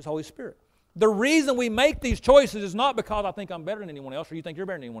us His Holy Spirit. The reason we make these choices is not because I think I'm better than anyone else or you think you're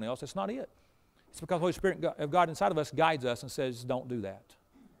better than anyone else. That's not it. It's because the Holy Spirit of God inside of us guides us and says, don't do that.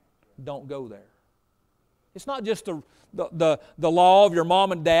 Don't go there. It's not just the law of your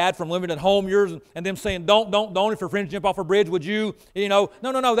mom and dad from living at home yours and them saying, don't. If your friends jump off a bridge, would you? No.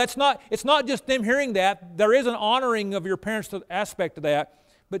 That's not. It's not just them hearing that. There is an honoring of your parents aspect to that.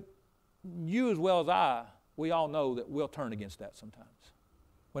 But you as well as I, we all know that we'll turn against that sometimes.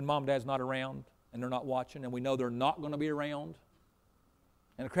 When mom and dad's not around and they're not watching and we know they're not going to be around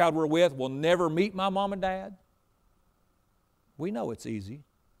and the crowd we're with will never meet my mom and dad, we know it's easy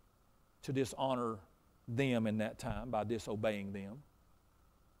to dishonor them in that time by disobeying them.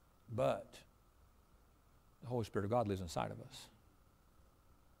 But the Holy Spirit of God lives inside of us.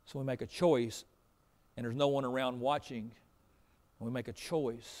 So we make a choice and there's no one around watching, and we make a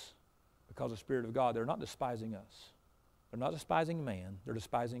choice because of the Spirit of God. They're not despising us. They're not despising man. They're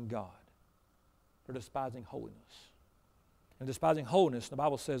despising God. They're despising holiness. And despising holiness, the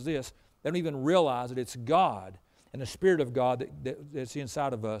Bible says this, they don't even realize that it's God and the Spirit of God that's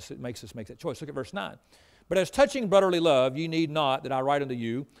inside of us that makes us make that choice. Look at verse 9. But as touching brotherly love, ye need not that I write unto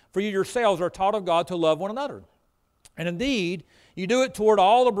you, for you yourselves are taught of God to love one another. And indeed, you do it toward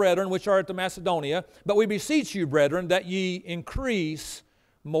all the brethren which are at the Macedonia, but we beseech you, brethren, that ye increase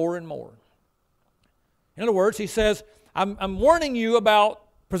more and more. In other words, he says, I'm warning you about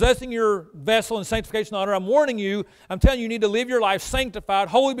possessing your vessel in sanctification and honor. I'm warning you. I'm telling you, you need to live your life sanctified,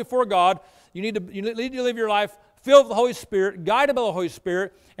 holy before God. You need to live your life filled with the Holy Spirit, guided by the Holy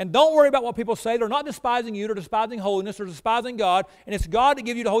Spirit, and don't worry about what people say. They're not despising you. They're despising holiness. They're despising God, and it's God to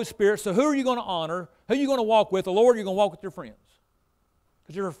give you the Holy Spirit. So who are you going to honor? Who are you going to walk with? The Lord, or you're going to walk with your friends?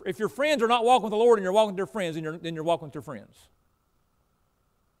 Because if your friends are not walking with the Lord and you're walking with your friends, then you're walking with your friends.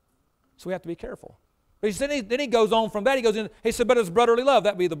 So we have to be careful. But then he goes on from that. He goes in. He said, but as brotherly love,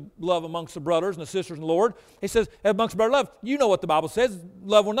 that be the love amongst the brothers and the sisters in the Lord. He says, amongst brotherly love, you know what the Bible says,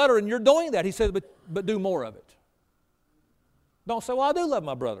 love one another, and you're doing that. He says, but do more of it. Don't say, well, I do love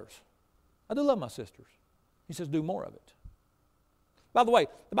my brothers. I do love my sisters. He says, do more of it. By the way,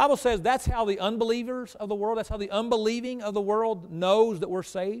 the Bible says that's how the unbelievers of the world, that's how the unbelieving of the world knows that we're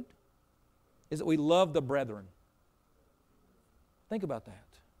saved, is that we love the brethren. Think about that.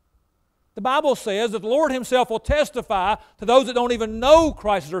 The Bible says that the Lord Himself will testify to those that don't even know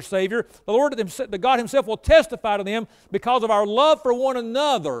Christ as their Savior. The God Himself will testify to them because of our love for one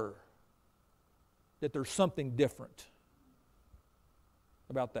another that there's something different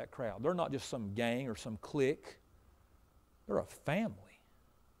about that crowd. They're not just some gang or some clique. They're a family.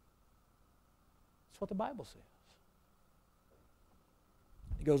 That's what the Bible says.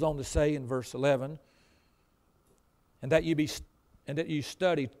 It goes on to say in verse 11, and that you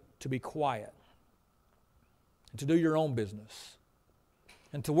study to be quiet, and to do your own business,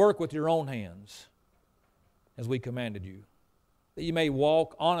 and to work with your own hands, as we commanded you, that you may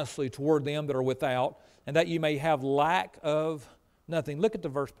walk honestly toward them that are without, and that you may have lack of nothing. Look at the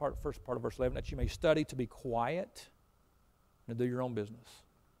first part of verse 11, that you may study to be quiet and do your own business.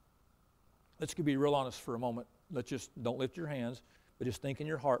 Let's be real honest for a moment. Don't lift your hands, but just think in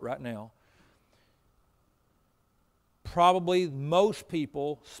your heart right now. Probably most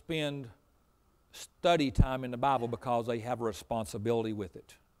people spend study time in the Bible because they have a responsibility with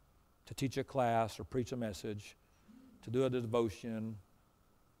it. To teach a class or preach a message, to do a devotion.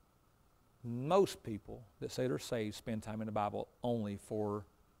 Most people that say they're saved spend time in the Bible only for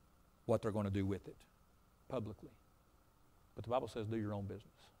what they're going to do with it, publicly. But the Bible says do your own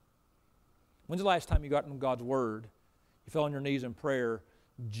business. When's the last time you got in God's Word, you fell on your knees in prayer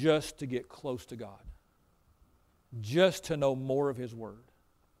just to get close to God? Just to know more of His Word.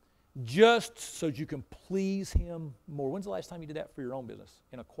 Just so you can please Him more. When's the last time you did that for your own business?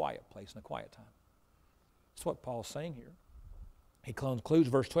 In a quiet place, in a quiet time. That's what Paul's saying here. He concludes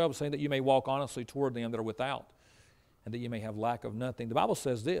verse 12 saying that you may walk honestly toward them that are without, and that you may have lack of nothing. The Bible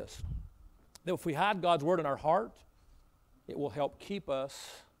says this, that if we hide God's Word in our heart, it will help keep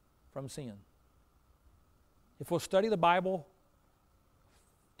us from sin. If we'll study the Bible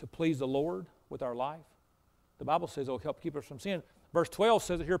to please the Lord with our life, the Bible says it will help keep us from sin. Verse 12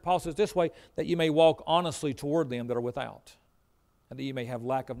 says it here, Paul says this way, that you may walk honestly toward them that are without, and that you may have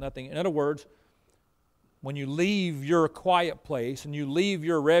lack of nothing. In other words, when you leave your quiet place, and you leave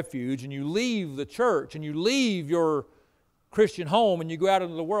your refuge, and you leave the church, and you leave your Christian home, and you go out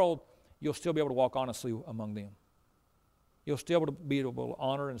into the world, you'll still be able to walk honestly among them. You'll still be able to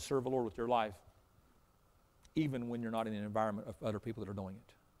honor and serve the Lord with your life, even when you're not in an environment of other people that are doing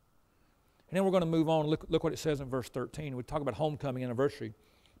it. And then we're going to move on. Look what it says in verse 13. We talk about homecoming anniversary.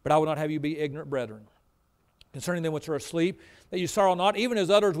 But I would not have you be ignorant, brethren, concerning them which are asleep, that you sorrow not, even as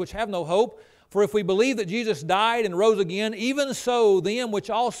others which have no hope. For if we believe that Jesus died and rose again, even so them which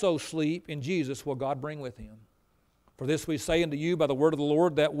also sleep in Jesus will God bring with Him. For this we say unto you by the word of the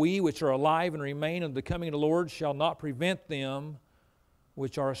Lord, that we which are alive and remain unto the coming of the Lord shall not prevent them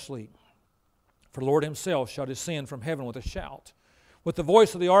which are asleep. For the Lord Himself shall descend from heaven with a shout, with the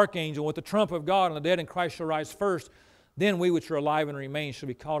voice of the archangel, with the trump of God, and the dead in Christ shall rise first. Then we which are alive and remain shall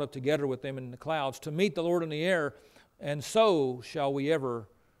be caught up together with them in the clouds to meet the Lord in the air, and so shall we ever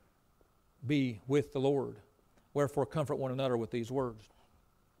be with the Lord. Wherefore comfort one another with these words.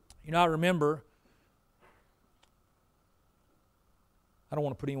 You know, I remember, I don't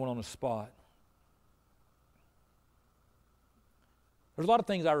want to put anyone on the spot. There's a lot of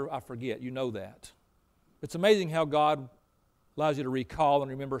things I forget, you know that. It's amazing how God allows you to recall and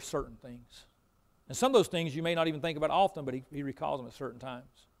remember certain things. And some of those things you may not even think about often, but He recalls them at certain times.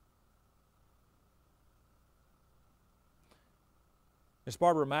 Miss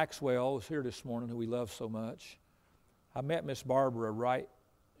Barbara Maxwell was here this morning, who we love so much. I met Miss Barbara right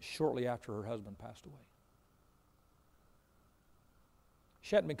shortly after her husband passed away.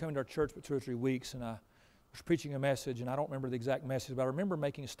 She hadn't been coming to our church but 2 or 3 weeks, and I was preaching a message, and I don't remember the exact message, but I remember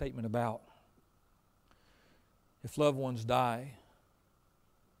making a statement about if loved ones die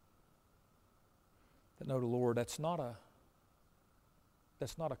that know the Lord, that's not a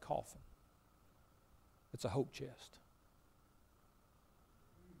coffin. It's a hope chest.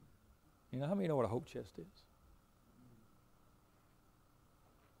 You know, how many know what a hope chest is?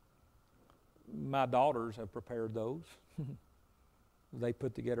 My daughters have prepared those. They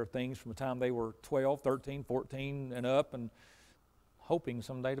put together things from the time they were 12, 13, 14 and up, and hoping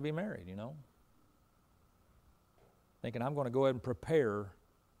someday to be married, you know. Thinking, I'm going to go ahead and prepare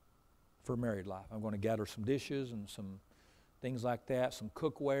for married life. I'm going to gather some dishes and some things like that, some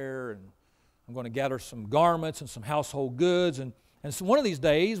cookware, and I'm going to gather some garments and some household goods. And so one of these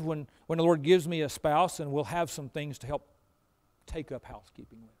days, when the Lord gives me a spouse, and we'll have some things to help take up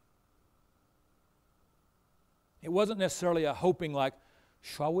housekeeping with. It wasn't necessarily a hoping like,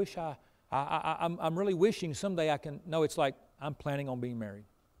 I wish I'm really wishing someday I can. No, it's like, I'm planning on being married.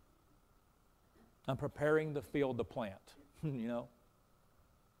 I'm preparing the field to plant, you know.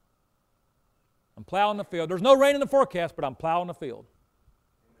 I'm plowing the field. There's no rain in the forecast, but I'm plowing the field.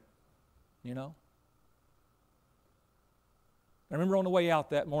 You know. I remember on the way out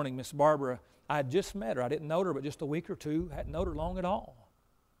that morning, Miss Barbara, I had just met her. I didn't know her, but just a week or two. Hadn't known her long at all.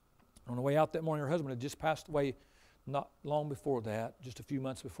 On the way out that morning, her husband had just passed away not long before that, just a few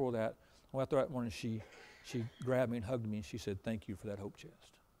months before that. Well, after that morning, she grabbed me and hugged me, and she said, "Thank you for that hope chest."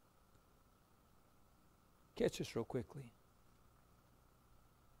 Catch this real quickly.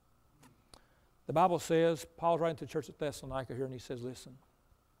 The Bible says, Paul's writing to the church at Thessalonica here, and he says, listen,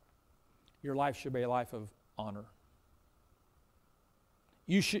 your life should be a life of honor.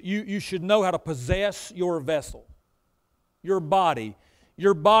 You should know how to possess your vessel, your body.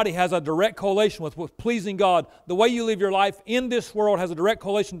 Your body has a direct correlation with pleasing God. The way you live your life in this world has a direct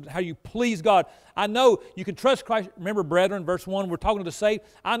correlation to how you please God. I know you can trust Christ. Remember, brethren, verse 1, we're talking to the saved.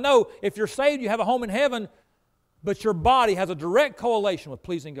 I know if you're saved, you have a home in heaven, but your body has a direct correlation with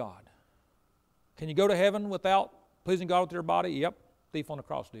pleasing God. Can you go to heaven without pleasing God with your body? Yep, thief on the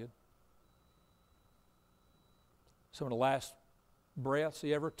cross did. Some of the last breaths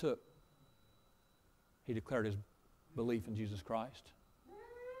he ever took, he declared his belief in Jesus Christ.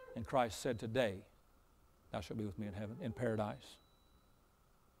 And Christ said, today, thou shalt be with me in heaven, in paradise.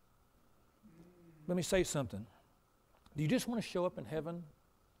 Let me say something. Do you just want to show up in heaven?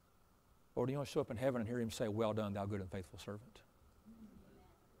 Or do you want to show up in heaven and hear Him say, well done, thou good and faithful servant?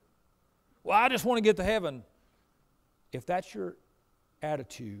 Well, I just want to get to heaven. If that's your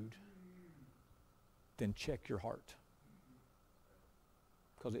attitude, then check your heart.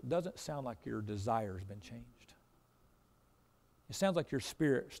 Because it doesn't sound like your desire has been changed. It sounds like your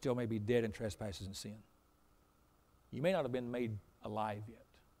spirit still may be dead in trespasses and sin. You may not have been made alive yet.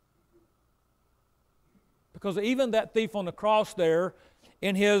 Because even that thief on the cross there,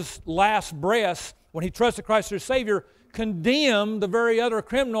 in his last breath, when he trusted Christ as his Savior, condemned the very other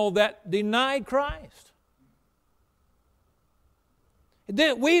criminal that denied Christ.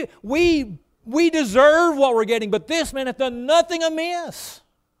 We deserve what we're getting, but this man hath done nothing amiss.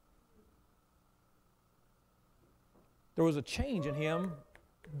 There was a change in him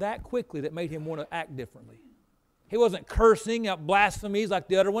that quickly that made him want to act differently. He wasn't cursing out blasphemies like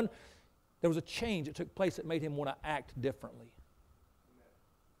the other one. There was a change that took place that made him want to act differently.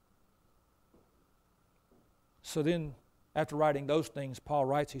 So then, after writing those things, Paul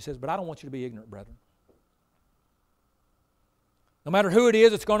writes, he says, but I don't want you to be ignorant, brethren. No matter who it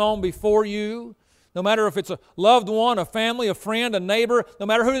is that's gone on before you, no matter if it's a loved one, a family, a friend, a neighbor, no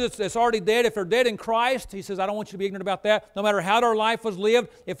matter who that's already dead, if they're dead in Christ, he says, I don't want you to be ignorant about that. No matter how their life was lived,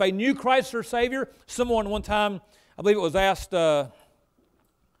 if they knew Christ as their Savior, someone one time, I believe it was asked, I don't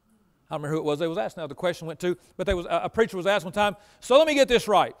remember who it was. They was asked now the question went to, but a preacher was asked one time, so let me get this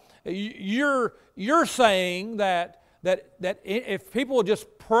right. You're saying that if people will just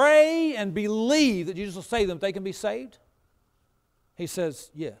pray and believe that Jesus will save them, they can be saved? He says,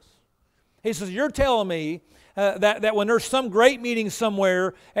 yes. He says, you're telling me that when there's some great meeting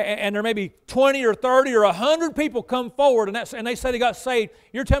somewhere and there may be 20 or 30 or 100 people come forward and they say they got saved,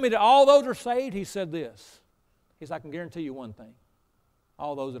 you're telling me that all those are saved? He said this. He said, I can guarantee you one thing.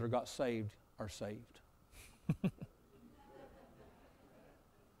 All those that are got saved are saved.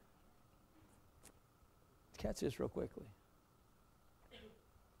 Catch this real quickly.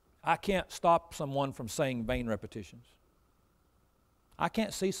 I can't stop someone from saying vain repetitions. I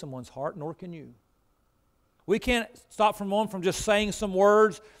can't see someone's heart, nor can you. We can't stop someone from just saying some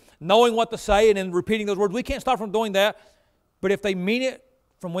words, knowing what to say, and then repeating those words. We can't stop from doing that. But if they mean it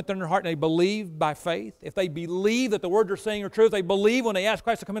from within their heart and they believe by faith, if they believe that the words they're saying are true, if they believe when they ask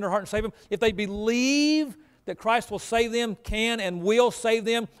Christ to come into their heart and save them, if they believe that Christ will save them, can and will save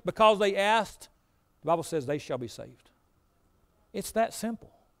them because they asked, the Bible says they shall be saved. It's that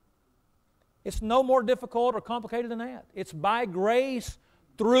simple. It's no more difficult or complicated than that. It's by grace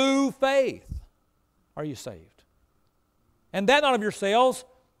through faith. are you saved. And that not of yourselves,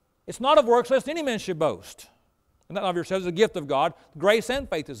 it's not of works, lest any man should boast. And that not of yourselves is a gift of God. Grace and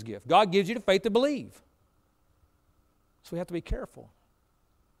faith is a gift. God gives you the faith to believe. So we have to be careful.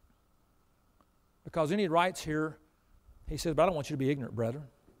 Because then he writes here, he says, but I don't want you to be ignorant, brethren.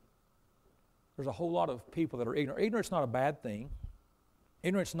 There's a whole lot of people that are ignorant. Ignorance is not a bad thing.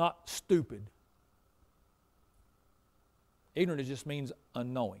 Ignorance is not stupid. Ignorant just means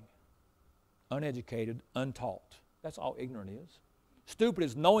unknowing, uneducated, untaught. That's all ignorant is. Stupid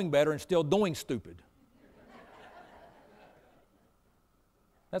is knowing better and still doing stupid.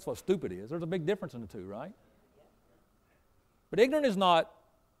 That's what stupid is. There's a big difference in the two, right? But ignorant is not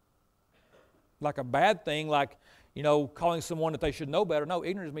like a bad thing, like, calling someone that they should know better. No,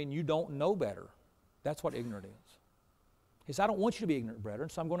 ignorant means you don't know better. That's what ignorant is. He said, I don't want you to be ignorant, brethren,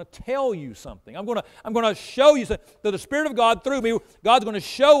 so I'm going to tell you something. I'm going to show you something. That the Spirit of God through me, God's going to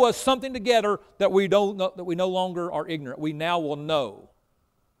show us something together that we don't know, that we no longer are ignorant. We now will know.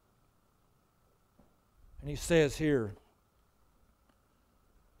 And he says here,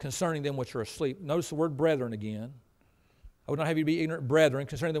 concerning them which are asleep. Notice the word brethren again. I would not have you be ignorant, brethren,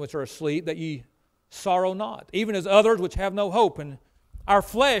 concerning them which are asleep, that ye sorrow not, even as others which have no hope. And our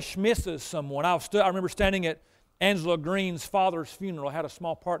flesh misses someone. I remember standing at Angela Green's father's funeral. I had a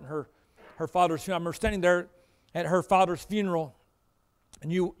small part in her father's funeral. I remember standing there at her father's funeral,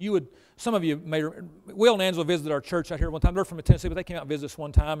 and some of you may, Will and Angela visited our church out here one time. They're from Tennessee, but they came out and visited us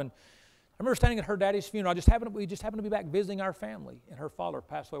one time, and I remember standing at her daddy's funeral. We just happened to be back visiting our family, and her father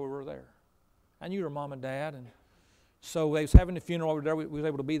passed away while we were there. I knew her mom and dad, and so they was having the funeral over there. We was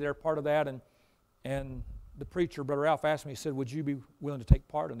able to be there, part of that, and the preacher, Brother Ralph, asked me, he said, would you be willing to take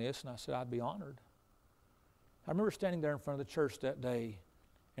part in this? And I said, I'd be honored. I remember standing there in front of the church that day,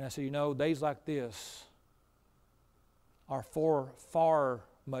 and I said, days like this are far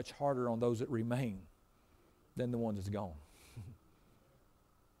much harder on those that remain than the ones that's gone.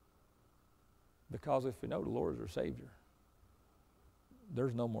 Because if we know the Lord is our Savior,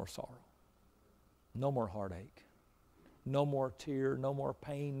 there's no more sorrow, no more heartache, no more tear, no more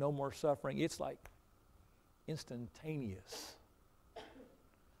pain, no more suffering. It's like instantaneous.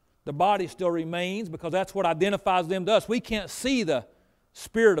 The body still remains because that's what identifies them to us. We can't see the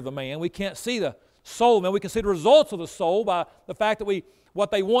spirit of a man. We can't see the soul of man. We can see the results of the soul by the fact that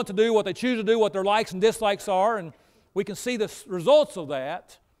what they want to do, what they choose to do, what their likes and dislikes are, and we can see the results of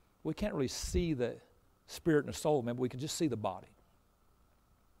that. We can't really see the spirit and the soul of man, but we can just see the body.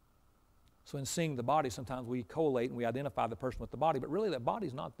 So in seeing the body, sometimes we collate and we identify the person with the body, but really that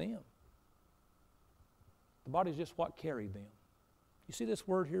body's not them. The body's just what carried them. You see this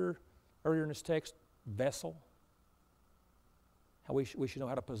word here earlier in this text, vessel? How we should know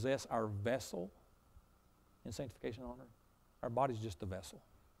how to possess our vessel in sanctification and honor. Our body's just the vessel.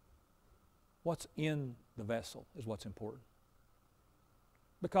 What's in the vessel is what's important.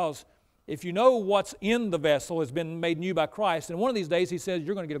 Because if you know what's in the vessel has been made new by Christ, and one of these days He says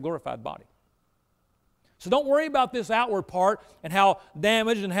you're going to get a glorified body. So don't worry about this outward part and how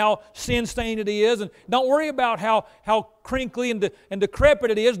damaged and how sin-stained it is, and don't worry about how crinkly and decrepit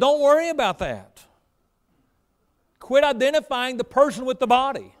it is. Don't worry about that. Quit identifying the person with the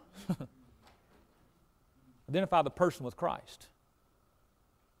body. Identify the person with Christ.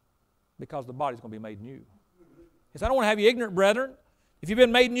 Because the body's going to be made new. He said, I don't want to have you ignorant, brethren. If you've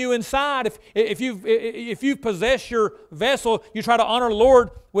been made new inside, if you've possessed your vessel, you try to honor the Lord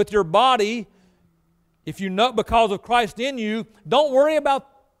with your body. If you know because of Christ in you, don't worry about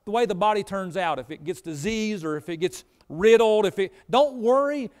the way the body turns out. If it gets diseased or if it gets riddled, don't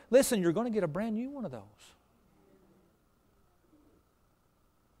worry. Listen, you're going to get a brand new one of those.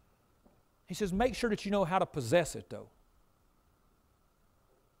 He says, make sure that you know how to possess it, though.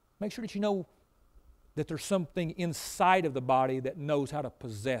 Make sure that you know that there's something inside of the body that knows how to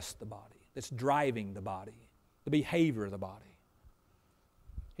possess the body, that's driving the body, the behavior of the body.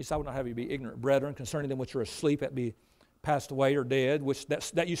 He said, I would not have you be ignorant, brethren, concerning them which are asleep, that be passed away or dead, which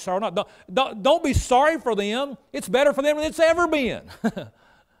that you sorrow not. Don't be sorry for them. It's better for them than it's ever been.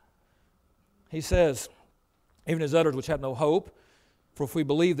 He says, even as others which have no hope, for if we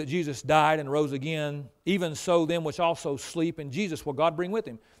believe that Jesus died and rose again, even so them which also sleep in Jesus will God bring with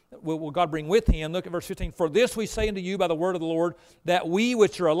Him. Will God bring with Him? Look at verse 15. For this we say unto you by the word of the Lord, that we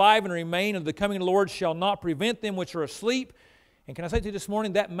which are alive and remain unto the coming of the Lord shall not prevent them which are asleep. And can I say to you this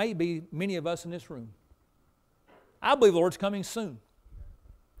morning, that may be many of us in this room. I believe the Lord's coming soon.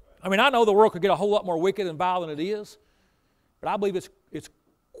 I mean, I know the world could get a whole lot more wicked and vile than it is, but I believe it's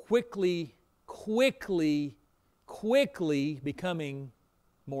quickly becoming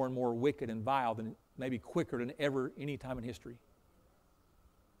more and more wicked and vile than maybe quicker than ever any time in history.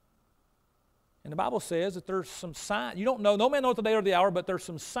 And the Bible says that there's some signs. You don't know, no man knows the day or the hour, but there's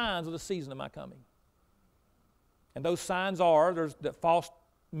some signs of the season of my coming. And those signs are that false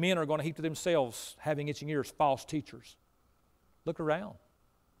men are going to heap to themselves, having itching ears, false teachers. Look around.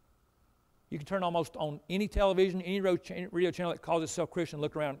 You can turn almost on any television, any radio channel that calls itself Christian,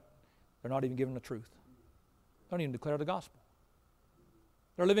 look around. They're not even giving the truth. They don't even declare the gospel.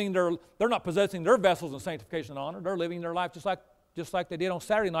 They're not possessing their vessels in sanctification and honor. They're living their life just like they did on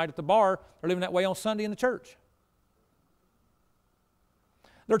Saturday night at the bar. They're living that way on Sunday in the church.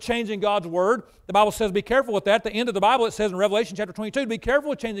 They're changing God's word. The Bible says be careful with that. At the end of the Bible it says in Revelation chapter 22, be careful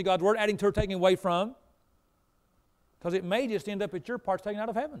with changing God's word, adding to or taking away from, because it may just end up at your parts taken out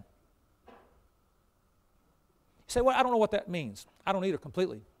of heaven. You say, well, I don't know what that means. I don't either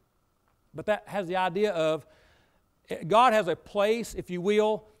completely. But that has the idea of God has a place, if you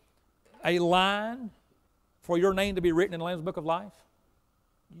will, a line for your name to be written in the Lamb's Book of Life.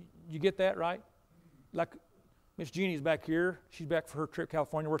 You get that, right? Like Miss Jeannie's back here. She's back for her trip to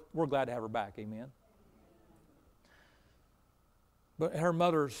California. We're glad to have her back, amen. But at her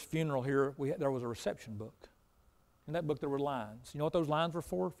mother's funeral here, there was a reception book. In that book there were lines. You know what those lines were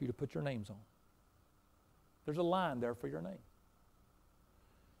for? For you to put your names on. There's a line there for your name.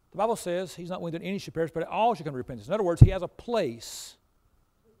 The Bible says He's not willing that any should perish, but all should come to repentance. In other words, He has a place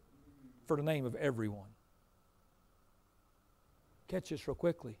for the name of everyone. Catch this real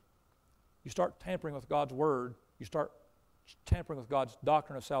quickly. You start tampering with God's Word. You start tampering with God's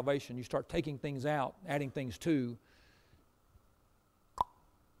doctrine of salvation. You start taking things out, adding things to.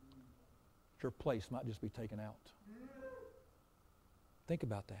 Your place might just be taken out. Think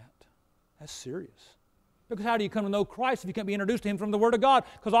about that. That's serious. Because how do you come to know Christ if you can't be introduced to Him from the Word of God?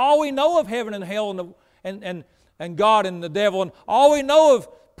 Because all we know of heaven and hell and God and the devil, and all we know of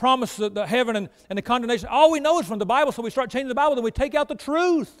promise of the heaven and the condemnation, all we know is from the Bible. So we start changing the Bible, then we take out the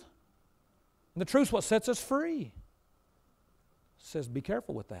truth. And the truth's what sets us free. It says be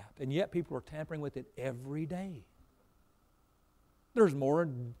careful with that. And yet people are tampering with it every day. There's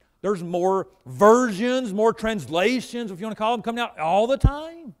more versions, more translations, if you want to call them, coming out all the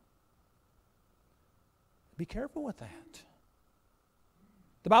time. Be careful with that.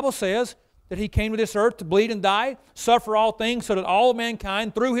 The Bible says that He came to this earth to bleed and die, suffer all things, so that all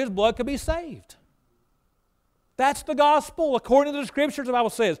mankind through His blood could be saved. That's the gospel. According to the Scriptures, the Bible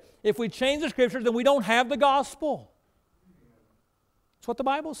says, if we change the Scriptures, then we don't have the gospel. That's what the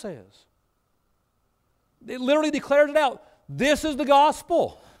Bible says. It literally declares it out. This is the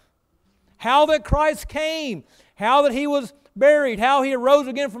gospel. How that Christ came, how that He was buried, how He arose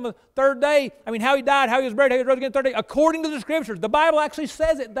again from the third day. How He died, how He was buried, how He arose again the third day. According to the Scriptures, the Bible actually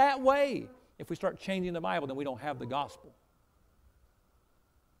says it that way. If we start changing the Bible, then we don't have the gospel.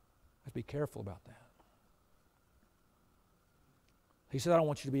 Let's be careful about that. He said, I don't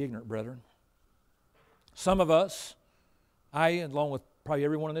want you to be ignorant, brethren. Some of us, I, along with probably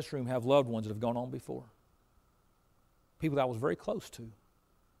everyone in this room, have loved ones that have gone on before. People that I was very close to.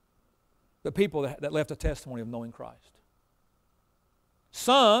 But people that left a testimony of knowing Christ.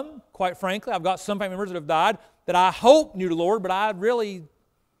 Some, quite frankly, I've got some family members that have died that I hope knew the Lord, but I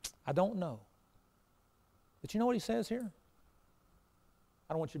don't know. But you know what He says here?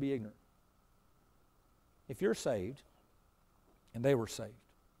 I don't want you to be ignorant. If you're saved, and they were saved,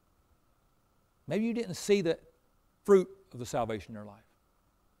 maybe you didn't see the fruit of the salvation in their life.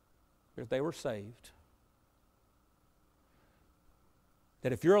 But if they were saved,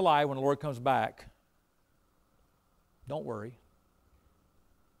 that if you're alive when the Lord comes back, don't worry.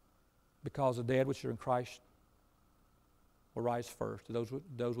 Because the dead which are in Christ will rise first.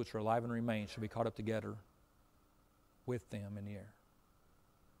 Those which are alive and remain shall be caught up together with them in the air.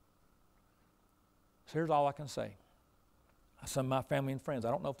 So here's all I can say. Some of my family and friends,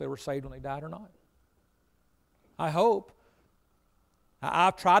 I don't know if they were saved when they died or not. I hope.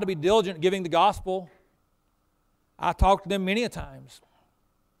 I've tried to be diligent in giving the gospel. I talked to them many a times.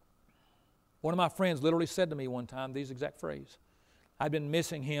 One of my friends literally said to me one time these exact phrase. I'd been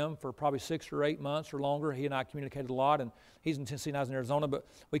missing him for probably 6 or 8 months or longer. He and I communicated a lot, and he's in Tennessee and I was in Arizona, but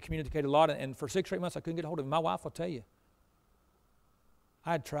we communicated a lot, and for 6 or 8 months I couldn't get a hold of him. My wife will tell you.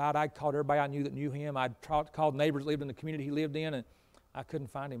 I'd tried. I'd called everybody I knew that knew him. I'd called neighbors that lived in the community he lived in, and I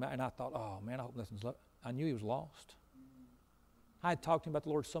couldn't find him. And I thought, oh, man, I hope nothing's left. I knew he was lost. I had talked to him about the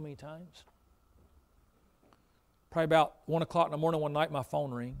Lord so many times. Probably about 1 o'clock in the morning one night, my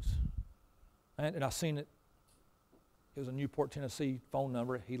phone rings. And I seen it. It was a Newport, Tennessee phone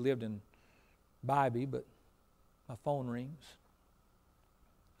number. He lived in Bybee, but my phone rings.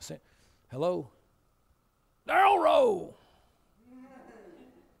 I said, hello? Darrell Roe!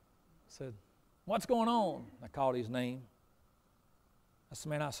 I said, what's going on? I called his name. I said,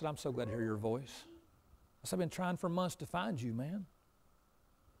 man, I'm so glad to hear your voice. I said, I've been trying for months to find you, man.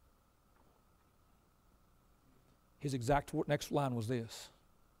 His exact next line was this.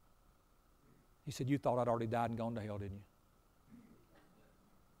 He said, you thought I'd already died and gone to hell, didn't you?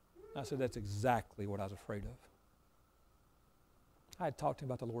 I said, that's exactly what I was afraid of. I had talked to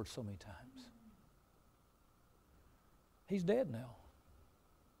him about the Lord so many times. He's dead now.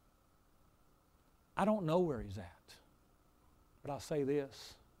 I don't know where he's at. But I'll say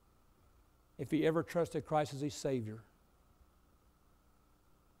this. If he ever trusted Christ as his Savior,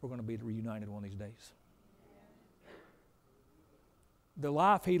 we're going to be reunited one of these days. The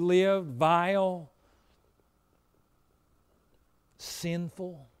life he lived, vile,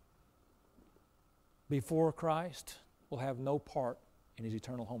 sinful, before Christ, will have no part in his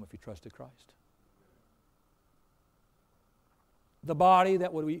eternal home if he trusted Christ. The body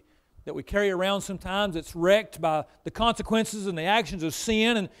that we carry around sometimes, it's wrecked by the consequences and the actions of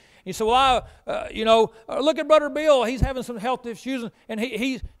sin. And you say, well, look at Brother Bill. He's having some health issues, and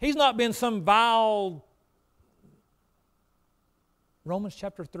he's not been some vile. Romans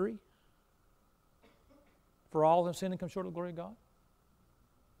chapter 3. For all have sinned and come short of the glory of God.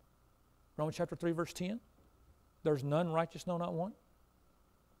 Romans chapter 3, verse 10. There's none righteous, no, not one.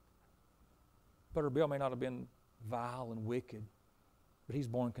 Brother Bill may not have been vile and wicked, but he's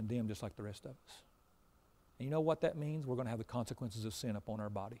born condemned just like the rest of us. And you know what that means? We're going to have the consequences of sin upon our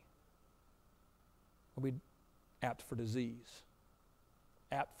body. We'll be apt for disease,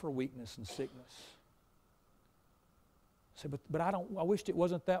 apt for weakness and sickness. Say, but I wished it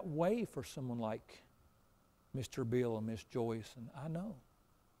wasn't that way for someone like Mr. Bill and Miss Joyce. And I know.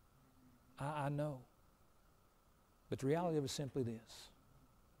 I know. But the reality of it is simply this.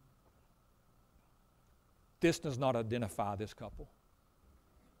 This does not identify this couple.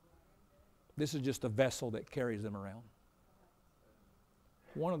 This is just a vessel that carries them around.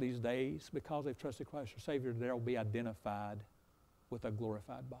 One of these days, because they've trusted Christ as Savior, they'll be identified with a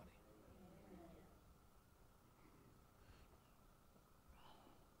glorified body.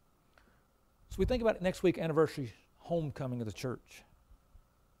 So we think about it next week, anniversary, homecoming of the church.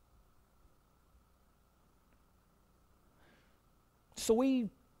 So we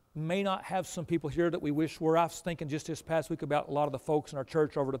may not have some people here that we wish were. I was thinking just this past week about a lot of the folks in our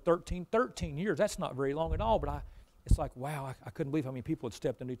church over the 13 years. That's not very long at all, but it's like, wow, I couldn't believe how many people had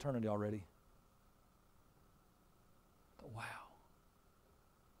stepped into eternity already. Wow.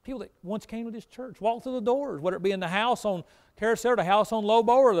 People that once came to this church, walked through the doors, whether it be in the house on Carousel, the house on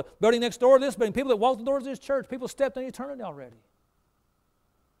Lobo, or the building next door, this building, people that walked the doors of this church, people stepped into eternity already.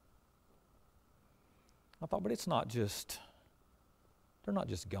 I thought, but it's not just... They're not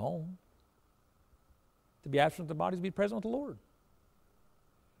just gone. To be absent with the body is to be present with the Lord.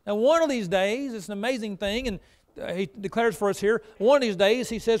 Now, one of these days, it's an amazing thing, and he declares for us here, one of these days,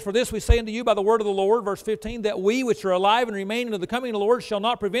 he says, for this we say unto you by the word of the Lord, verse 15, that we which are alive and remain unto the coming of the Lord shall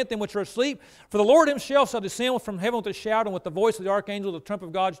not prevent them which are asleep. For the Lord himself shall descend from heaven with a shout, and with the voice of the archangel, the trump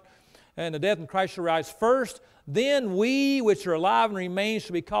of God, and the death in Christ shall rise first. Then we which are alive and remain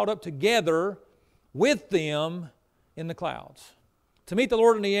shall be caught up together with them in the clouds, to meet the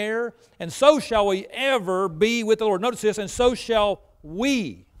Lord in the air, and so shall we ever be with the Lord. Notice this, and so shall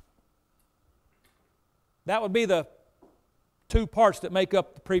we. That would be the two parts that make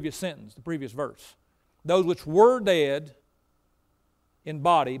up the previous sentence, the previous verse. Those which were dead in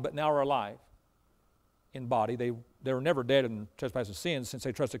body, but now are alive in body. They were never dead in trespasses and sins since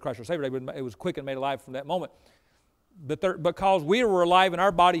they trusted Christ as Savior. It was quick and made alive from that moment. But because we were alive in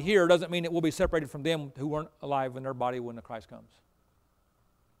our body here doesn't mean that we'll be separated from them who weren't alive in their body when the Christ comes.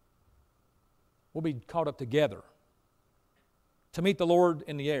 We'll be caught up together to meet the Lord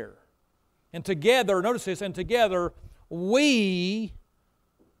in the air. And together, notice this, and together we,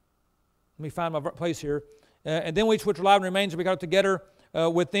 let me find my place here, and then we which are alive and remain shall be caught up together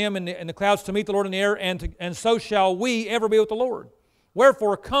with them in the clouds to meet the Lord in the air, and so shall we ever be with the Lord.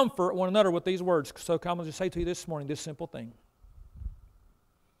 Wherefore comfort one another with these words. So I'm going to just say to you this morning this simple thing.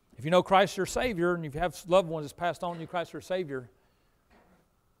 If you know Christ your Savior, and you have loved ones that's passed on to you Christ your Savior,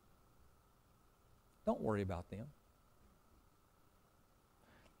 don't worry about them.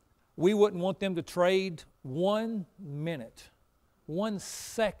 We wouldn't want them to trade 1 minute, 1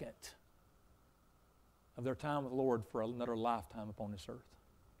 second of their time with the Lord for another lifetime upon this earth.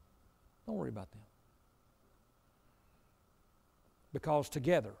 Don't worry about them. Because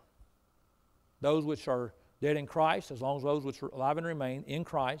together, those which are dead in Christ, as long as those which are alive and remain in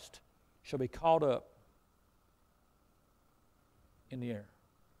Christ, shall be caught up in the air,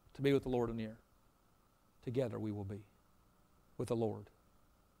 to be with the Lord in the air. Together we will be with the Lord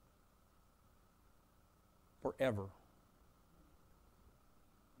forever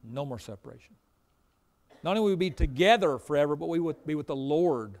No more separation. Not only will we be together forever, but we will be with the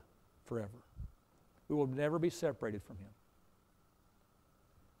Lord forever. We will never be separated from Him.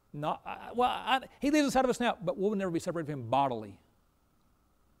 He leaves us out of us now, but we'll never be separated from Him bodily.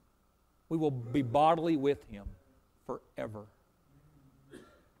 We will be bodily with Him forever.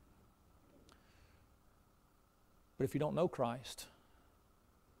 But if you don't know Christ,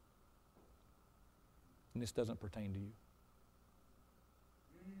 then this doesn't pertain to you.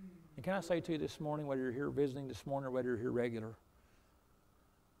 And can I say to you this morning, whether you're here visiting this morning or whether you're here regular,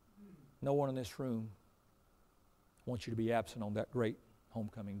 no one in this room wants you to be absent on that great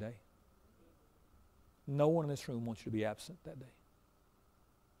homecoming day. No one in this room wants you to be absent that day.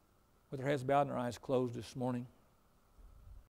 With our heads bowed and our eyes closed this morning,